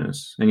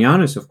Janus. And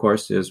Janus, of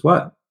course, is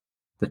what?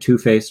 The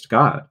two-faced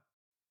god.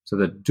 So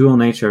the dual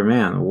nature of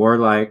man, the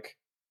warlike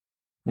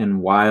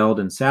and wild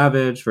and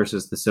savage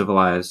versus the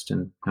civilized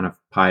and kind of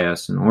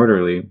pious and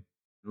orderly.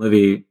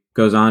 Livy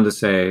goes on to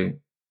say,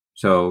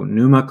 so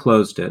Numa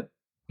closed it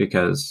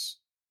because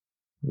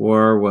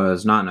war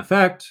was not in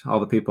effect.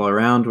 All the people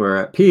around were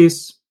at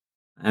peace.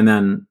 And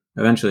then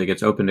eventually it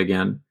gets opened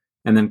again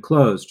and then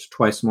closed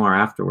twice more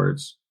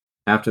afterwards,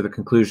 after the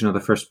conclusion of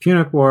the First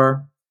Punic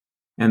War.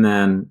 And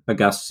then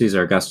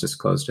Caesar Augustus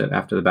closed it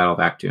after the Battle of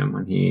Actium,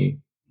 when he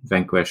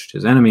vanquished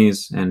his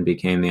enemies and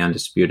became the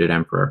undisputed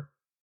emperor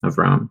of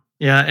Rome.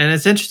 Yeah, and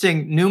it's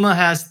interesting. Numa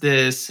has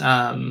this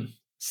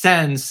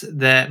sense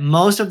that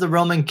most of the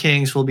Roman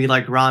kings will be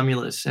like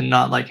Romulus and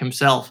not like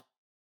himself.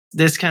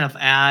 This kind of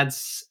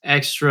adds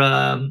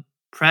extra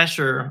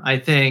pressure, I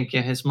think,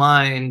 in his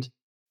mind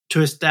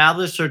to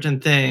establish certain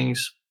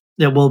things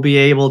that will be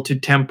able to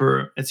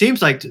temper, it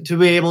seems like, to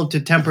be able to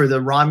temper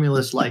the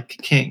Romulus-like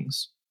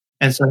kings.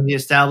 And so he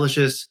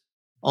establishes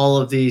all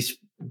of these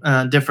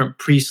different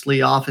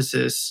priestly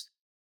offices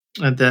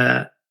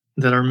that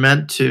are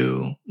meant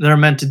to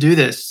do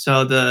this.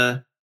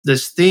 So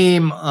this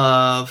theme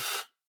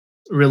of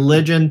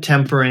religion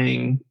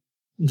tempering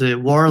the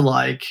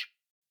warlike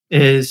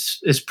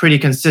is pretty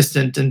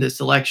consistent in this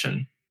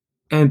election.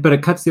 But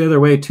it cuts the other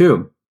way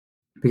too,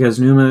 because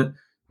Numa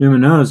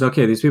knows,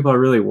 okay, these people are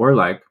really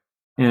warlike,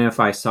 and if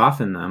I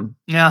soften them,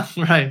 yeah,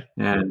 right,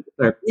 and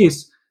their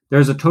peace,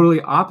 there's a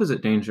totally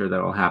opposite danger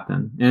that will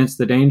happen, and it's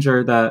the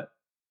danger that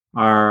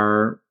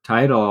our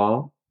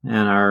title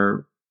and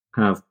our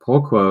kind of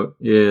pull quote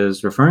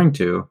is referring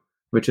to,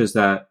 which is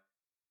that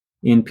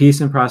in peace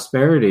and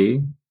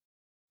prosperity,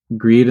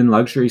 greed and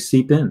luxury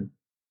seep in.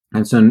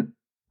 And so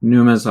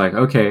Numa's like,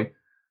 okay,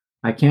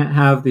 I can't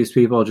have these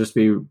people just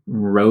be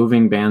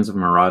roving bands of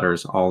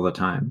marauders all the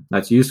time.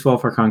 That's useful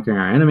for conquering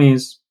our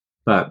enemies,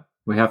 but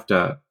we have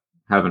to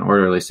have an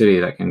orderly city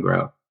that can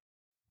grow.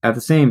 At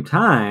the same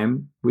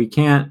time, we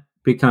can't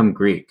become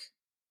Greek,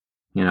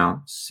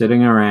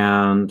 sitting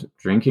around,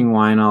 drinking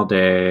wine all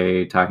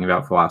day, talking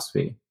about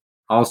philosophy.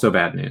 Also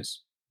bad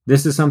news.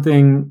 This is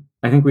something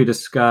I think we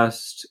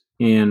discussed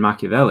in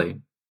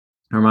Machiavelli,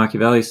 where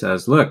Machiavelli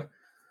says, look,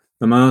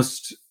 the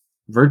most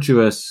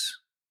virtuous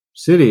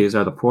cities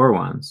are the poor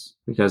ones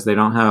because they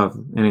don't have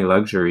any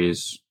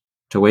luxuries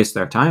to waste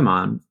their time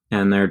on,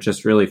 and they're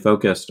just really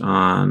focused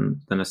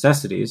on the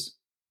necessities.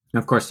 And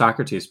of course,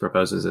 Socrates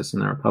proposes this in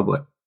the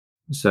Republic.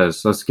 He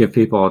says, let's give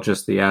people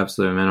just the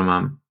absolute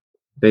minimum,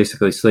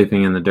 basically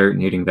sleeping in the dirt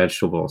and eating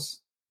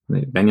vegetables.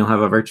 Then you'll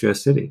have a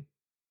virtuous city.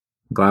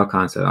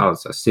 Glaucon said,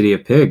 it's a city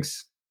of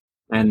pigs.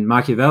 And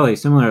Machiavelli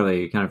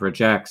similarly kind of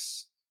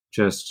rejects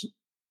just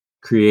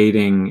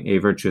creating a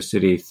virtuous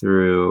city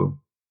through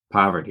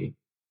poverty.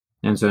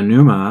 And so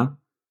Numa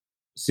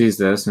sees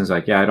this and is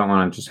like, I don't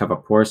want to just have a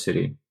poor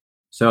city.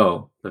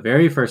 So the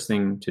very first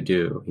thing to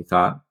do, he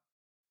thought,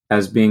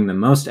 as being the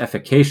most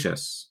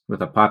efficacious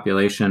with a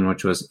population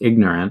which was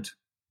ignorant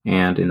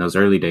and in those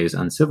early days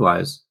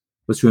uncivilized,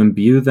 was to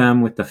imbue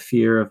them with the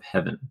fear of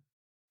heaven.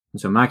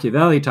 And so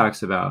Machiavelli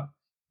talks about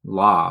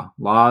law.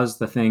 Law is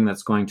the thing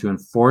that's going to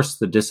enforce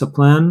the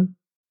discipline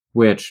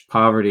which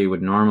poverty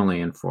would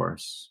normally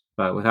enforce.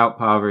 But without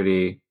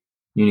poverty,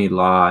 you need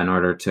law in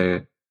order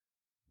to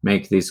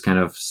make these kind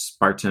of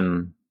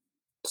Spartan,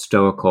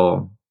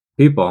 stoical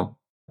people.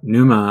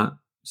 Numa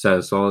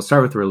says, well, let's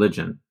start with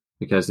religion,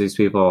 because these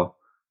people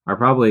are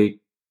probably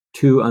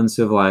too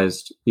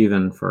uncivilized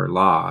even for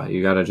law.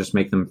 You got to just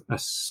make them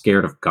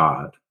scared of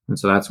God. And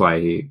so that's why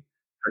he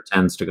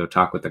pretends to go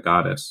talk with the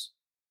goddess.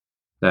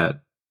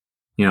 That,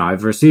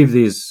 I've received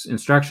these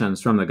instructions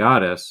from the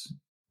goddess.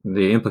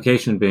 The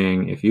implication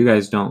being, if you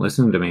guys don't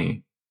listen to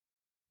me,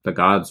 the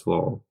gods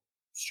will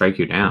strike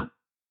you down.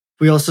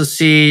 We also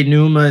see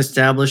Numa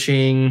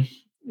establishing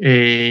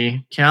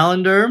a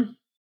calendar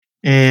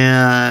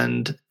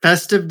and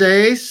festive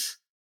days.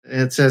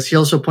 It says he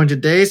also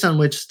appointed days on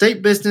which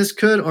state business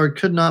could or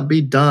could not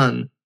be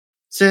done,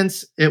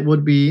 since it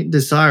would be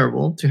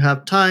desirable to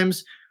have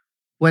times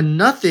when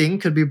nothing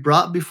could be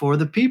brought before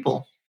the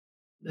people.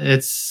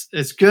 It's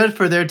good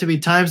for there to be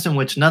times in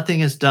which nothing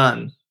is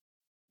done.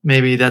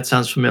 Maybe that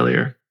sounds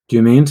familiar. Do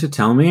you mean to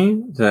tell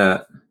me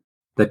that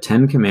the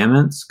 10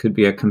 Commandments could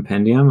be a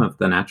compendium of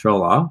the natural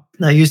law?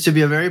 That used to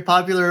be a very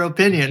popular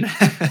opinion.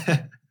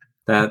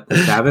 That the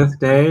Sabbath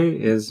day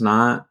is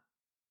not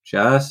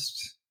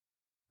just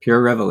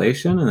pure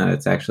revelation, and that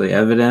it's actually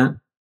evident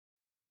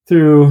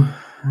through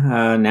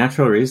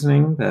natural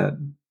reasoning that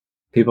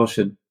people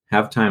should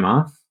have time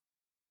off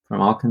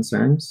from all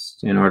concerns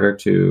in order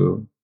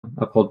to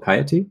uphold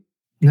piety?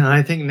 No,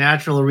 I think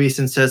natural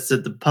reason says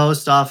that the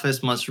post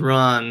office must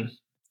run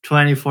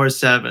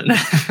 24/7.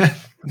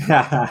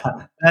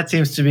 That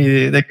seems to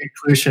be the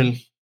conclusion.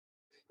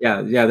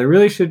 Yeah, there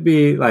really should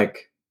be,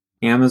 like,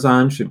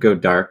 Amazon should go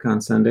dark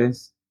on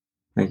Sundays.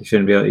 Like, you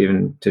shouldn't be able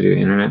even to do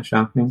internet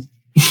shopping.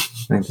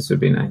 I think this would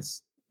be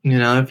nice.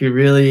 If you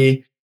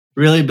really,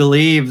 really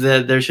believe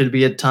that there should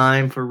be a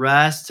time for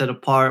rest set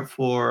apart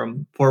for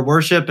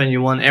worship, and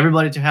you want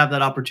everybody to have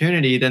that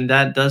opportunity, then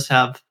that does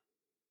have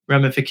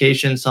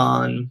ramifications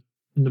on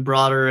the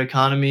broader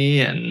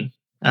economy. And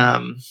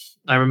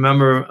I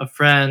remember a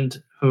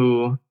friend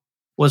who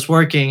was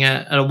working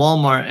at a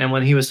Walmart, and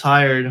when he was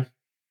hired,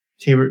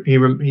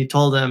 he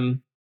told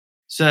them,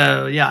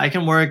 so yeah, I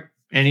can work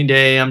any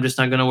day. I'm just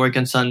not going to work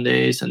on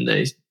Sundays. And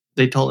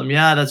they told him,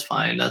 yeah, that's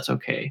fine. That's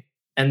okay.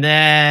 And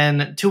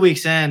then 2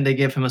 weeks in, they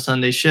gave him a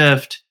Sunday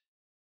shift.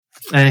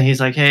 And he's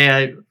like,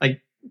 hey,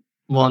 I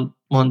won't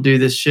do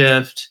this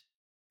shift.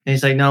 And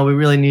he's like, no, we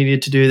really need you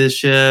to do this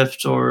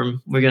shift, or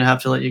we're going to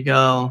have to let you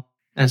go.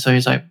 And so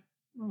he's like,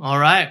 all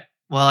right,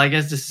 well, I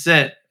guess this is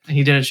it.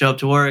 He didn't show up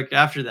to work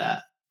after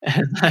that.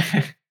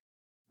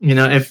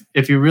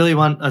 If you really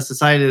want a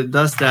society that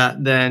does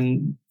that,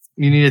 then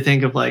you need to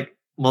think of, like,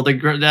 well,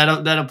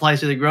 that applies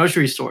to the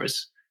grocery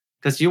stores,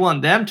 because you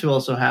want them to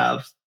also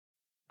have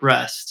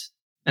rest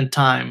and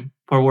time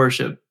for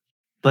worship.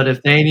 But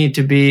if they need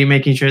to be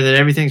making sure that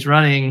everything's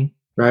running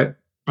right,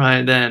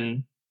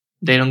 then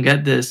they don't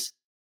get this.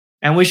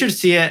 And we should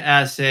see it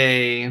as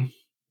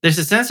there's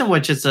a sense in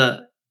which it's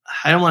I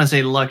don't want to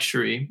say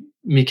luxury,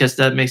 because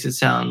that makes it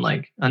sound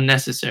like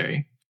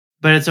unnecessary,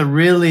 but it's a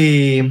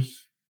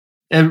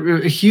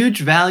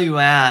huge value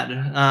add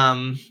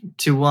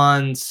to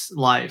one's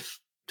life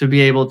to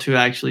be able to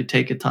actually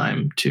take a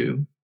time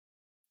to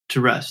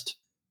rest.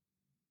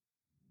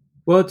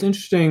 Well, it's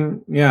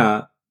interesting,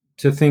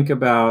 to think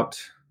about,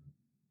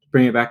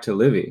 bring it back to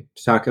Livy,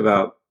 to talk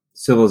about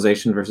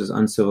civilization versus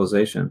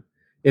uncivilization.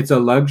 It's a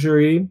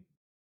luxury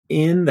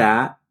in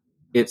that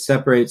it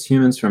separates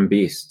humans from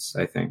beasts,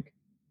 I think,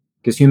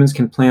 because humans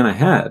can plan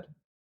ahead,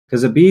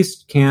 because a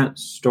beast can't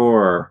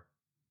store,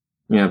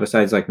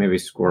 besides, like, maybe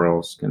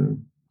squirrels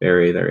can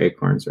bury their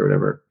acorns or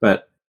whatever,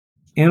 but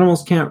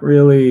animals can't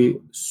really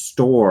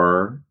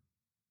store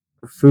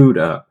food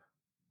up,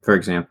 for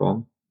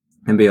example,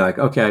 and be like,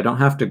 okay, I don't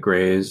have to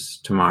graze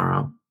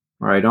tomorrow,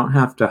 or I don't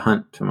have to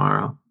hunt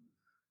tomorrow.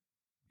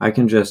 I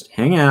can just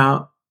hang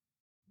out,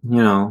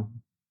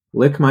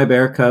 lick my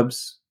bear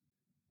cubs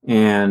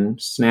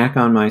and snack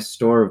on my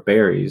store of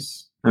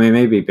berries. I mean,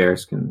 maybe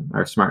bears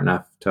are smart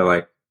enough to,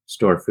 like,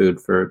 store food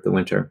for the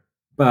winter,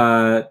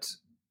 but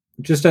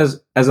just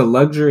as a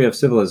luxury of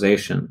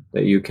civilization,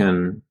 that you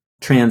can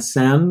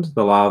transcend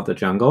the law of the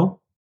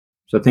jungle.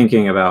 So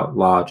thinking about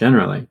law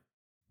generally,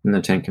 in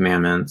the 10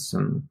 Commandments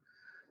and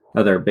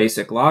other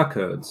basic law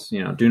codes,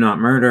 do not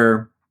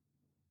murder,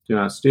 do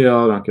not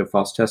steal, don't give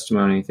false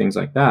testimony, things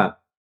like that.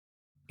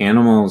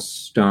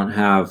 Animals don't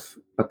have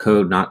a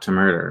code not to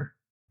murder,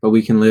 but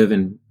we can live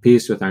in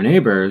peace with our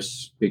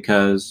neighbors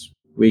because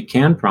we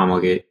can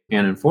promulgate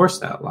and enforce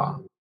that law.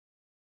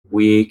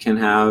 We can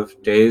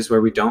have days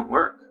where we don't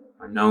work,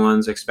 where no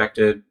one's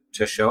expected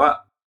to show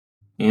up.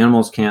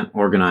 Animals can't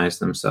organize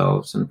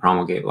themselves and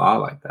promulgate law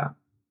like that.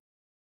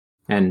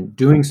 And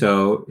doing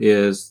so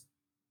is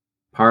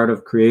part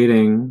of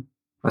creating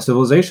a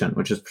civilization,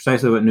 which is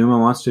precisely what Numa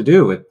wants to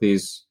do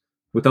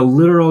with a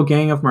literal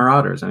gang of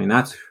marauders. I mean,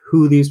 that's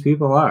who these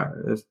people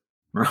are. It's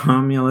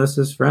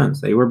Romulus's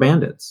friends. They were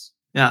bandits.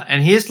 Yeah,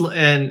 and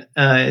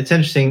it's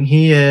interesting.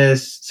 He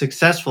is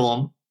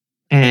successful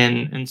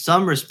in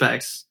some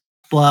respects,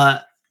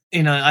 but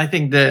I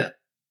think that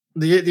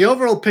the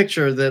overall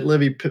picture that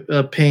Livy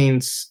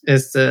paints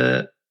is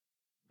that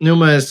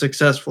Numa is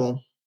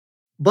successful,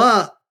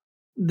 but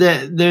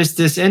there's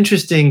this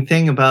interesting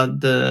thing about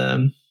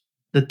the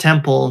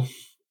temple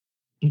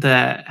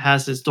that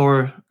has its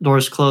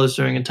doors closed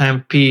during a time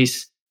of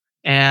peace,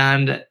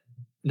 and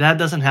that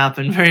doesn't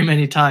happen very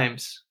many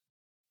times.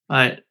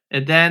 Right?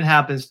 It then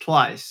happens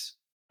twice,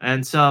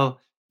 and so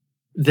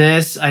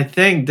I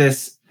think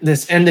this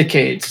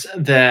indicates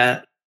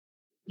that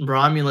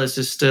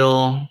Romulus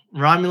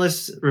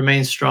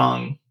remains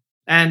strong,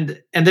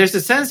 and there's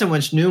a sense in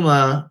which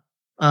Numa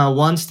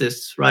wants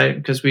this, right?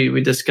 Because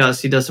we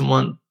discussed he doesn't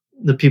want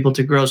the people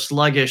to grow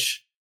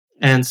sluggish,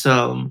 and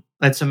so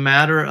it's a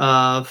matter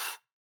of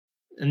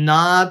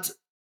not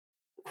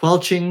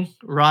quelching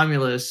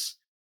Romulus,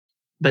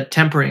 but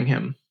tempering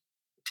him,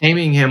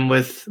 taming him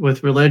with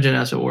religion,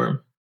 as it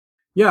were.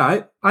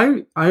 Yeah,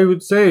 I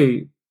would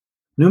say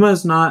Numa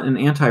is not an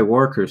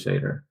anti-war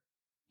crusader.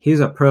 He's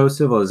a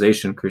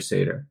pro-civilization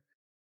crusader.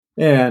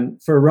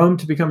 And for Rome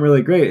to become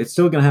really great, it's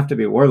still going to have to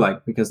be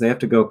warlike because they have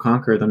to go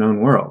conquer the known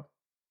world.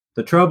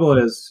 The trouble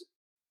is,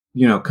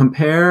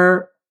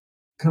 compare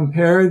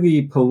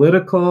the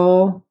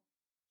political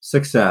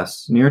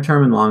success,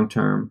 near-term and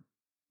long-term,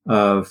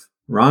 of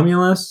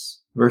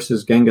Romulus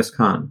versus Genghis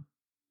Khan.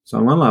 So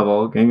on one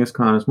level, Genghis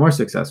Khan is more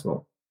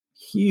successful.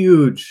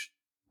 Huge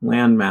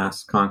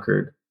landmass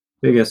conquered,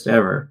 biggest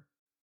ever.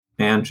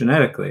 And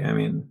genetically, I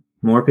mean,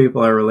 more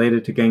people are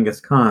related to Genghis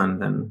Khan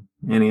than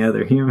any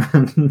other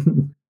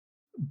human.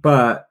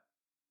 But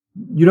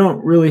you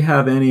don't really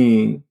have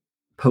any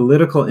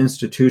political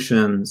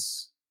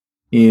institutions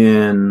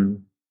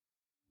in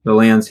the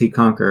lands he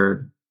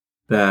conquered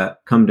that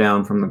come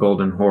down from the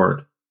Golden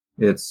Horde.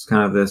 It's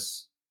kind of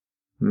this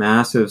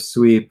massive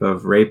sweep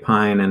of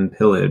rapine and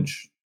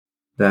pillage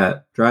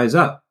that dries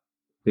up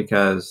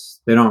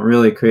because they don't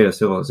really create a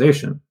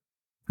civilization.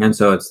 And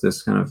so it's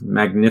this kind of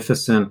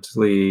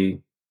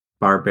magnificently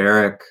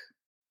barbaric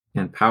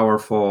and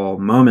powerful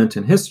moment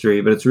in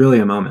history, but it's really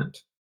a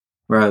moment.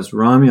 Whereas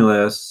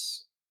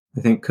Romulus,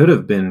 I think, could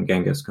have been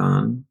Genghis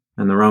Khan,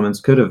 and the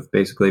Romans could have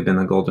basically been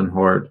the Golden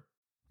Horde,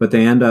 but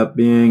they end up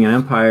being an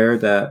empire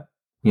that,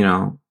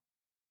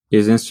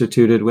 is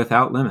instituted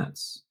without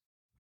limits,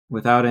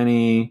 without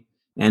any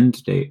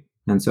end date.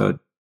 And so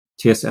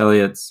T.S.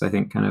 Eliot's, I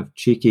think, kind of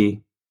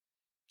cheeky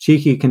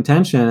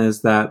contention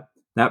is that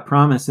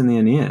promise in the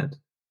Aeneid,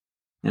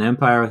 an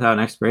empire without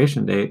an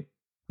expiration date,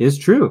 is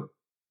true.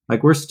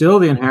 Like, we're still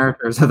the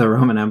inheritors of the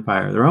Roman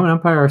Empire. The Roman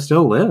Empire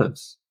still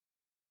lives.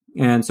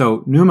 And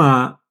so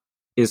Numa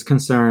is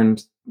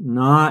concerned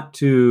not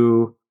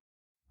to,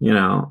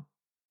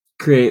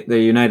 create the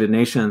United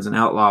Nations and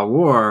outlaw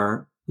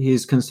war.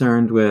 He's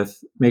concerned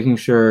with making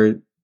sure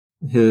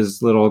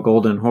his little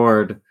Golden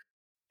Horde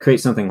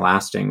creates something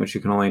lasting, which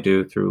you can only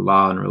do through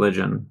law and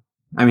religion.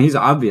 I mean, he's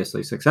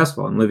obviously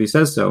successful, and Livy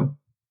says so.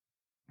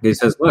 He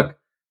says, look,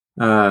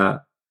 the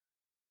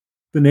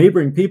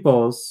neighboring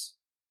peoples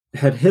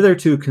had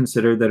hitherto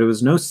considered that it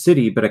was no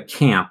city but a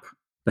camp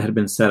that had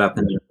been set up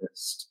in their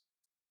midst.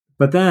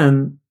 But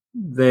then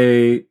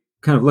they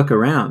kind of look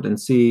around and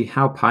see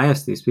how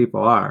pious these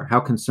people are, how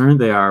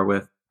concerned they are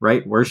with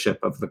right worship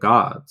of the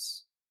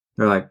gods.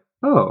 They're like,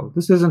 oh,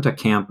 this isn't a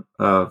camp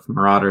of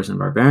marauders and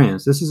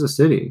barbarians. This is a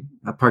city,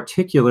 a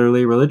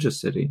particularly religious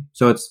city.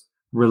 So it's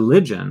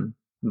religion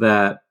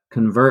that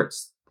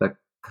converts the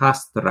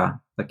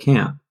castra, the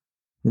camp,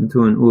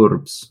 into an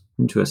urbs,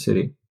 into a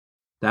city.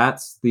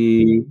 That's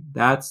the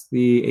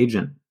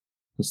agent.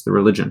 It's the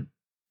religion.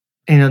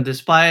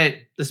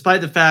 Despite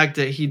the fact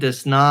that he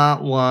does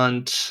not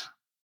want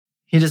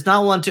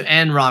to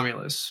end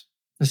Romulus.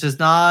 This is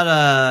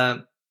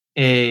not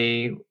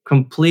a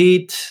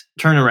complete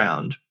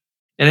turnaround.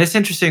 And it's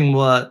interesting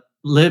what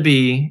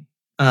Libby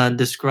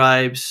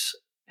describes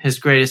his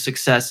greatest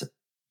success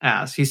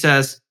as. He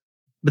says,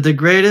 but the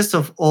greatest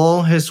of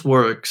all his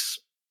works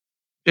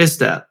is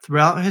that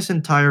throughout his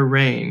entire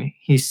reign,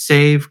 he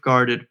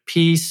safeguarded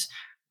peace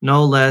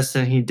no less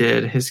than he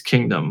did his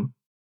kingdom.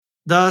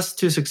 Thus,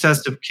 two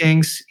successive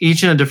kings,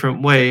 each in a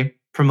different way,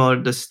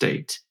 promoted the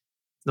state.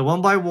 The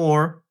one by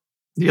war,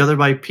 the other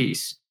by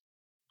peace.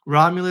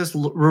 Romulus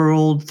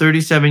ruled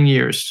 37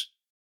 years,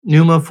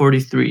 Numa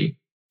 43.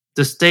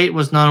 The state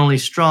was not only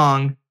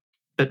strong,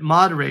 but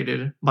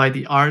moderated by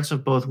the arts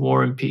of both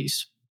war and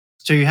peace.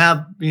 So you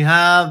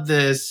have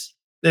this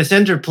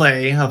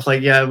interplay of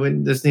there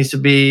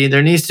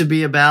needs to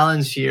be a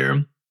balance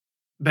here,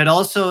 but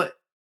also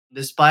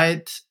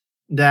despite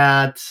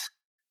that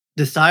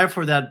desire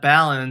for that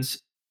balance,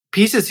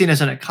 peace is seen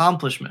as an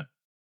accomplishment.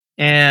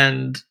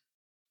 And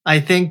I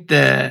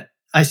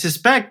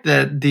suspect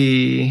that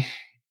the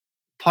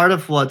part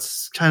of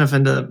what's kind of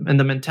in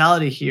the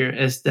mentality here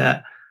is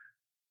that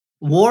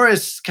war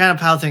is kind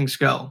of how things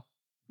go.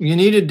 You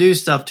need to do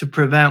stuff to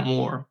prevent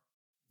war,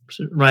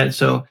 right?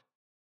 So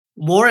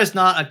war is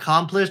not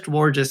accomplished,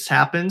 war just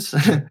happens.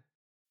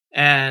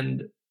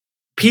 And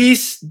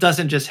peace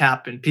doesn't just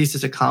happen, peace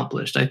is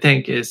accomplished, I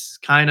think, is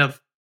kind of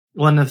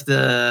one of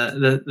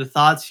the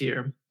thoughts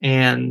here.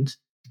 And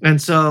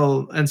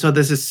so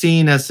this is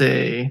seen as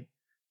a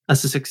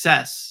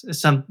success.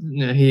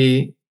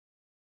 He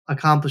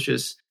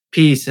accomplishes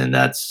peace, and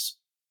that's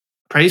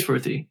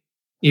praiseworthy,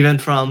 even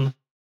from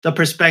the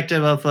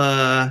perspective of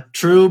a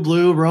true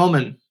blue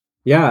Roman.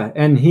 Yeah,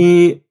 and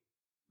he,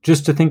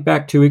 just to think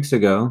back 2 weeks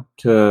ago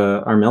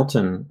to our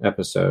Milton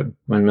episode,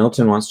 when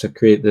Milton wants to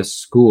create this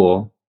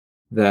school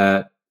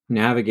that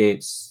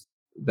navigates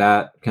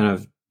that kind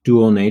of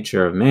dual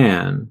nature of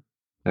man,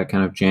 that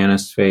kind of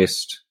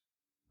Janus-faced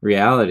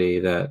reality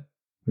that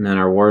men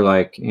are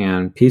warlike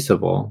and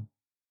peaceable,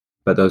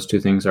 but those two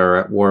things are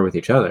at war with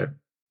each other.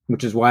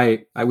 Which is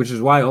why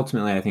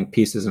ultimately I think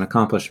peace is an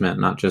accomplishment,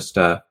 not just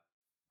a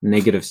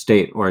negative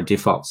state or a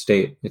default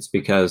state. It's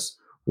because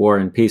war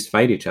and peace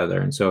fight each other.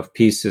 And so if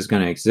peace is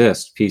going to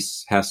exist,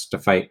 peace has to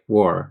fight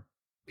war.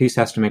 Peace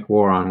has to make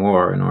war on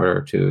war in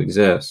order to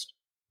exist.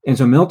 And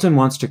so Milton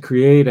wants to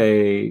create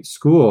a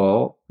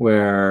school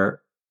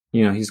where,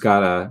 he's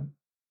got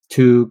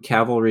 2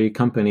 cavalry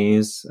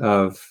companies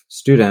of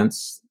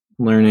students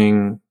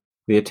learning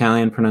the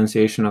Italian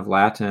pronunciation of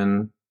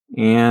Latin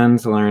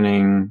and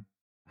learning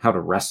how to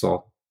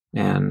wrestle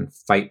and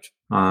fight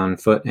on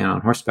foot and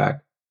on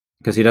horseback,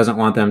 because he doesn't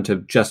want them to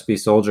just be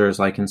soldiers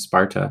like in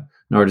Sparta,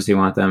 nor does he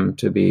want them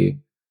to be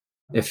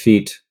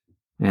effete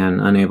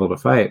and unable to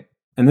fight.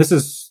 And this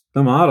is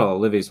the model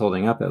Livy's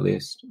holding up, at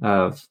least,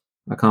 of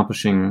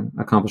accomplishing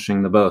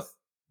the both,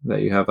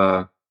 that you have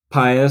a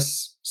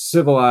pious,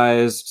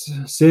 civilized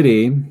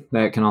city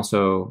that can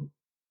also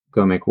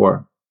go make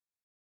war.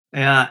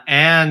 Yeah,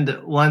 and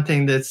one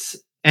thing that's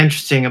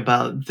interesting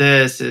about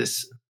this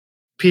is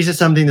peace is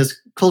something that's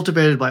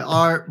cultivated by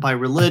art, by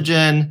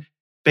religion,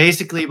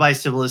 basically by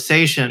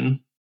civilization.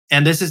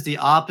 And this is the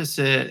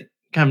opposite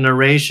kind of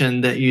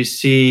narration that you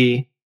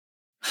see,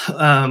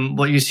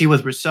 what you see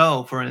with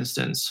Rousseau, for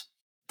instance.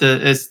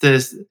 It's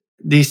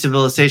these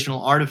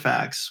civilizational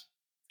artifacts,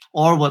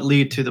 or what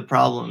lead to the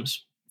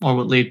problems, or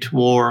what lead to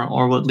war,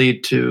 or what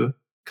lead to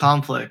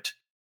conflict.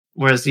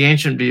 Whereas the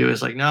ancient view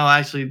is like, no,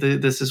 actually,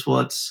 this is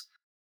what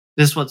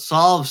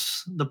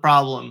solves the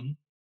problem.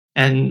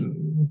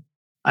 And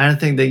I don't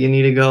think that you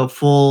need to go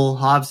full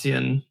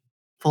Hobbesian,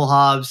 full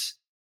Hobbes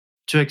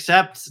to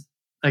accept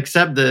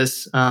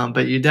this,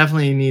 but you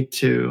definitely need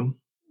to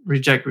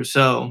reject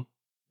Rousseau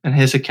and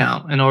his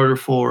account in order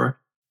for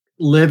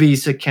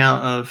Livy's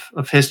account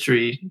of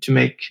history to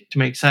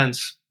make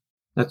sense.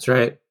 That's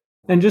right.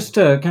 And just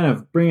to kind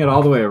of bring it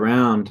all the way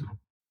around,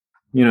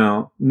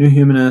 New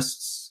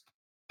Humanists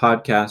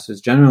podcast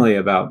is generally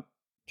about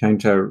trying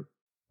to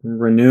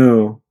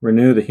renew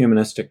the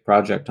humanistic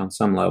project on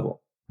some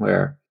level,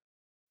 where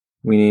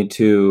we need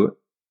to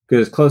get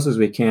as close as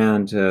we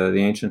can to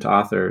the ancient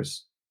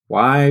authors.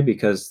 Why?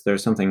 Because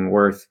there's something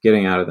worth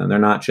getting out of them. They're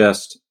not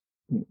just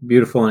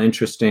beautiful and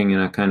interesting in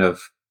a kind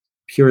of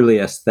purely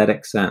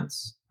aesthetic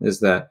sense.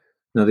 Is that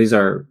these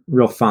are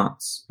real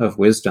fonts of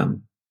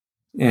wisdom.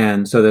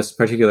 And so this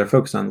particular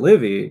focus on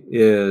Livy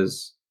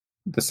is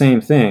the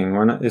same thing.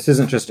 This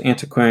isn't just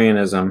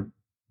antiquarianism,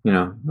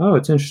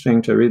 it's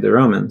interesting to read the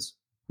Romans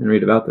and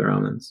read about the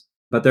Romans.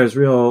 But there's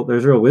real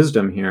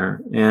wisdom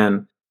here.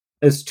 And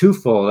it's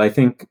twofold. I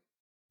think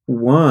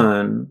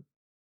one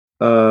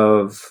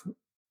of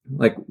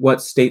like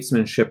what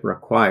statesmanship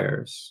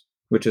requires,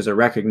 which is a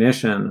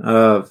recognition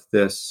of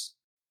this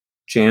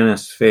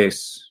Janus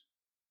face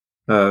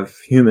of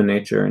human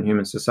nature and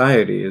human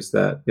society, is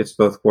that it's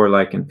both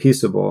warlike and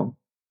peaceable.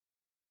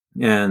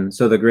 And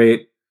so the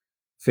great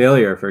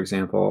failure, for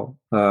example,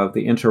 of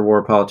the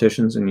interwar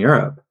politicians in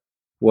Europe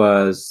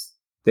was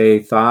they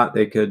thought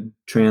they could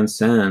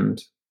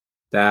transcend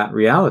that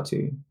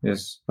reality.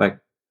 It's like,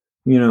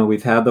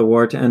 we've had the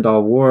war to end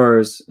all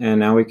wars, and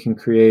now we can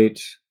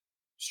create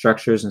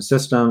structures and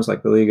systems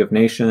like the League of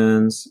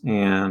Nations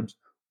and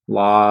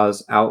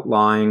laws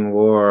outlawing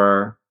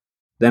war.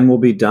 Then we'll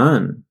be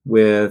done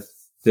with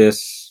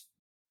this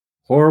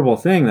horrible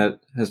thing that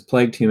has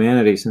plagued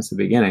humanity since the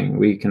beginning.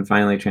 We can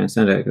finally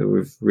transcend it.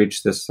 We've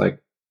reached this like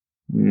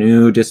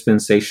new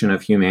dispensation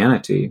of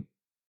humanity.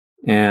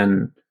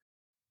 And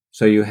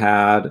so you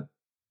had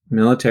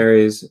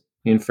militaries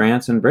in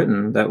France and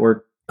Britain that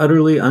were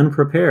utterly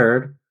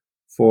unprepared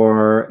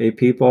for a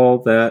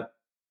people that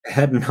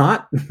had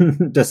not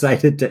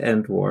decided to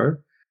end war,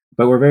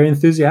 but were very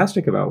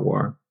enthusiastic about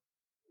war,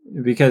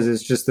 because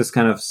it's just this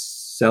kind of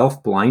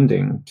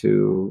self-blinding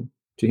to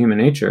human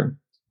nature.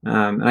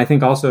 And I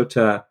think also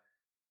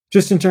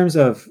just in terms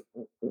of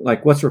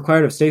like what's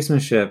required of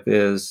statesmanship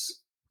is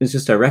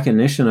just a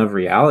recognition of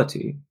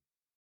reality.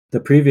 The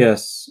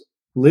previous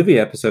Livy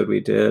episode we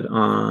did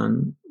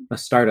on a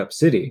startup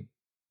city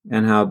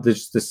and how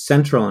there's the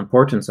central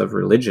importance of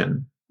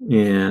religion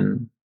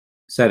in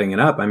setting it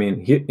up. I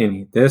mean,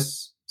 in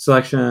this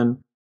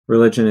selection,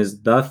 religion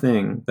is the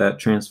thing that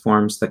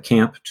transforms the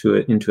camp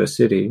into a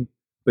city.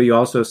 But you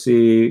also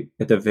see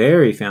at the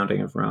very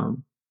founding of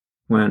Rome,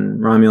 when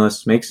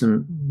Romulus makes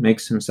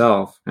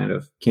himself kind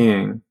of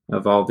king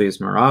of all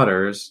these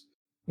marauders,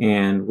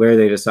 and where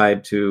they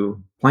decide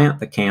to plant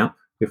the camp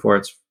before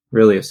it's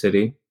really a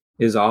city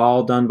is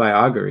all done by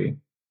augury,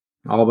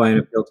 all by an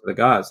appeal to the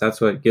gods.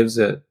 That's what gives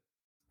it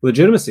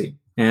legitimacy.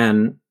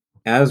 And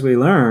as we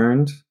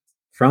learned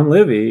from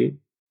Livy,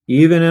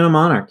 even in a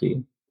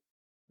monarchy,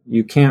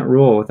 you can't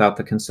rule without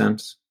the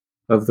consent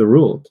of the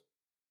ruled.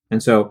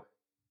 And so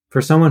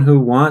for someone who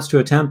wants to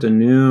attempt a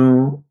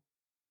new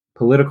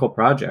political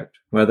project,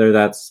 whether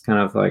that's kind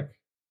of like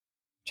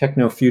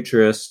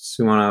techno-futurists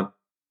who want to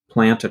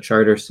plant a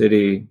charter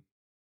city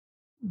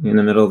in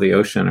the middle of the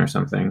ocean or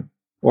something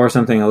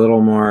a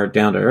little more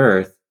down to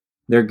earth,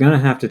 they're going to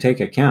have to take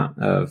account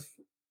of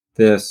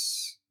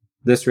this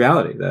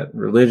reality that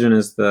religion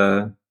is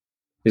the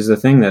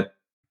thing that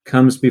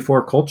comes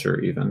before culture.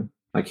 Even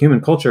like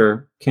human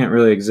culture can't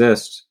really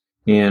exist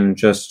in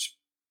just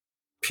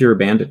pure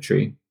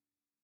banditry.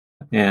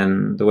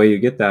 And the way you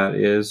get that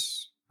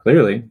is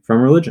clearly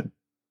from religion.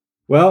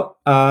 Well,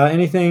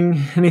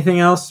 anything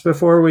else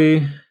before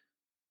we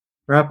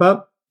wrap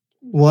up?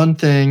 One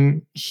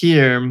thing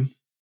here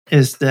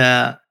is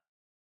that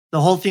the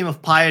whole theme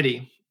of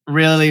piety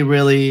really,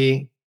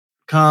 really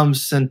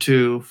comes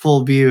into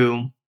full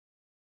view.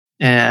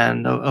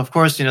 And of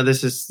course,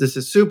 this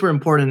is super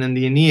important in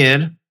the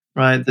Aeneid,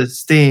 right?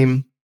 This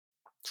theme.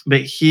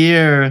 But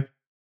here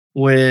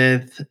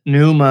with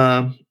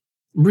Numa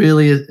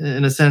really,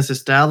 in a sense,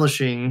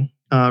 establishing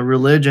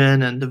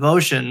religion and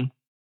devotion,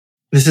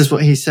 this is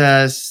what he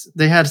says.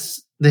 They had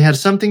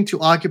something to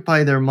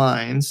occupy their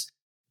minds.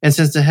 And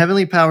since the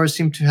heavenly powers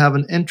seem to have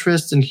an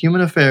interest in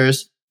human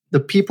affairs, the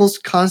people's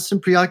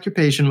constant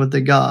preoccupation with the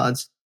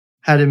gods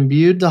had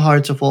imbued the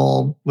hearts of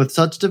all with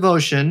such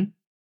devotion,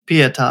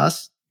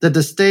 pietas, that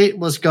the state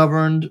was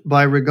governed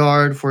by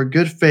regard for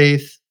good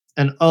faith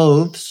and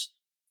oaths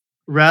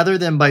rather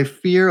than by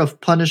fear of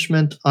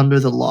punishment under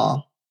the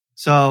law.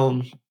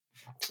 So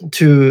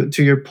to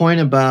your point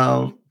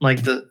about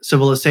like the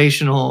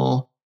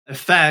civilizational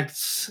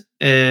effects,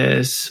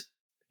 is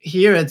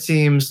here it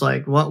seems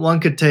like one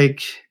could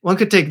take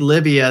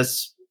Livy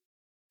as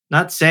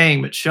not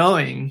saying but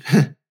showing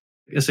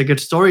as a good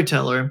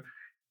storyteller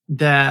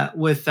that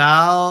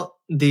without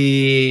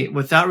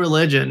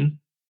religion,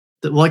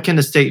 that what can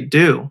the state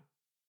do?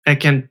 It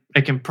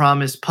can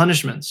promise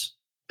punishments.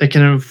 It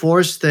can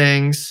enforce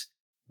things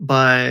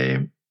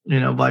by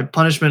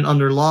punishment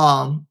under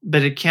law,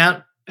 but it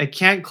can't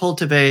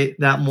cultivate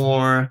that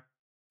more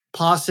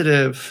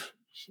positive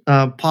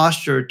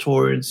posture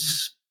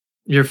towards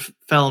your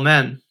fellow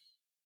men.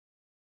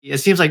 It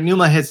seems like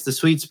Numa hits the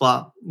sweet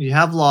spot. You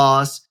have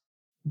laws,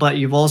 but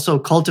you've also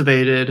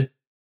cultivated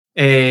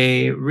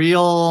a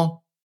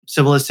real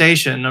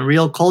civilization, a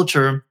real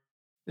culture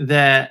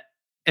that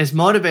is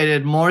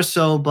motivated more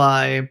so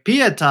by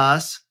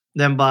pietas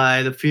than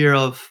by the fear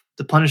of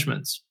the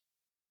punishments.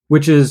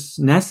 Which is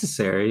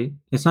necessary.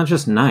 It's not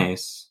just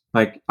nice.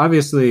 Like,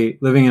 obviously,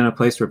 living in a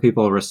place where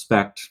people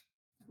respect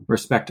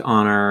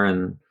honor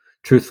and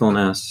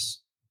truthfulness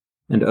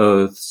and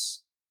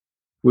oaths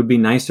would be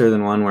nicer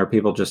than one where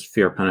people just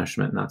fear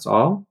punishment and that's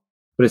all.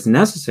 But it's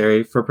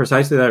necessary for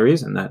precisely that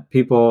reason, that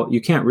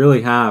you can't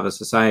really have a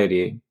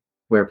society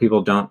where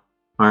people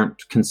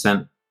aren't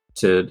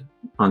consented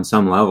on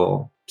some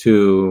level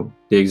to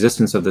the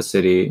existence of the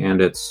city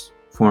and its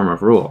form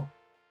of rule.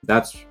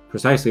 That's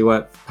precisely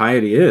what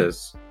piety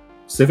is,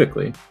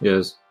 civically,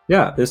 is,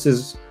 yeah, this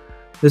is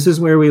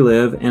where we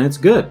live and it's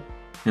good.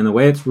 And the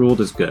way it's ruled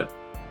is good.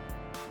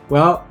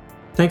 Well,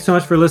 thanks so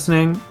much for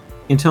listening.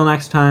 Until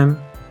next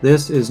time,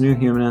 this is New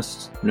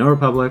Humanists. No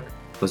republic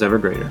was ever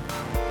greater.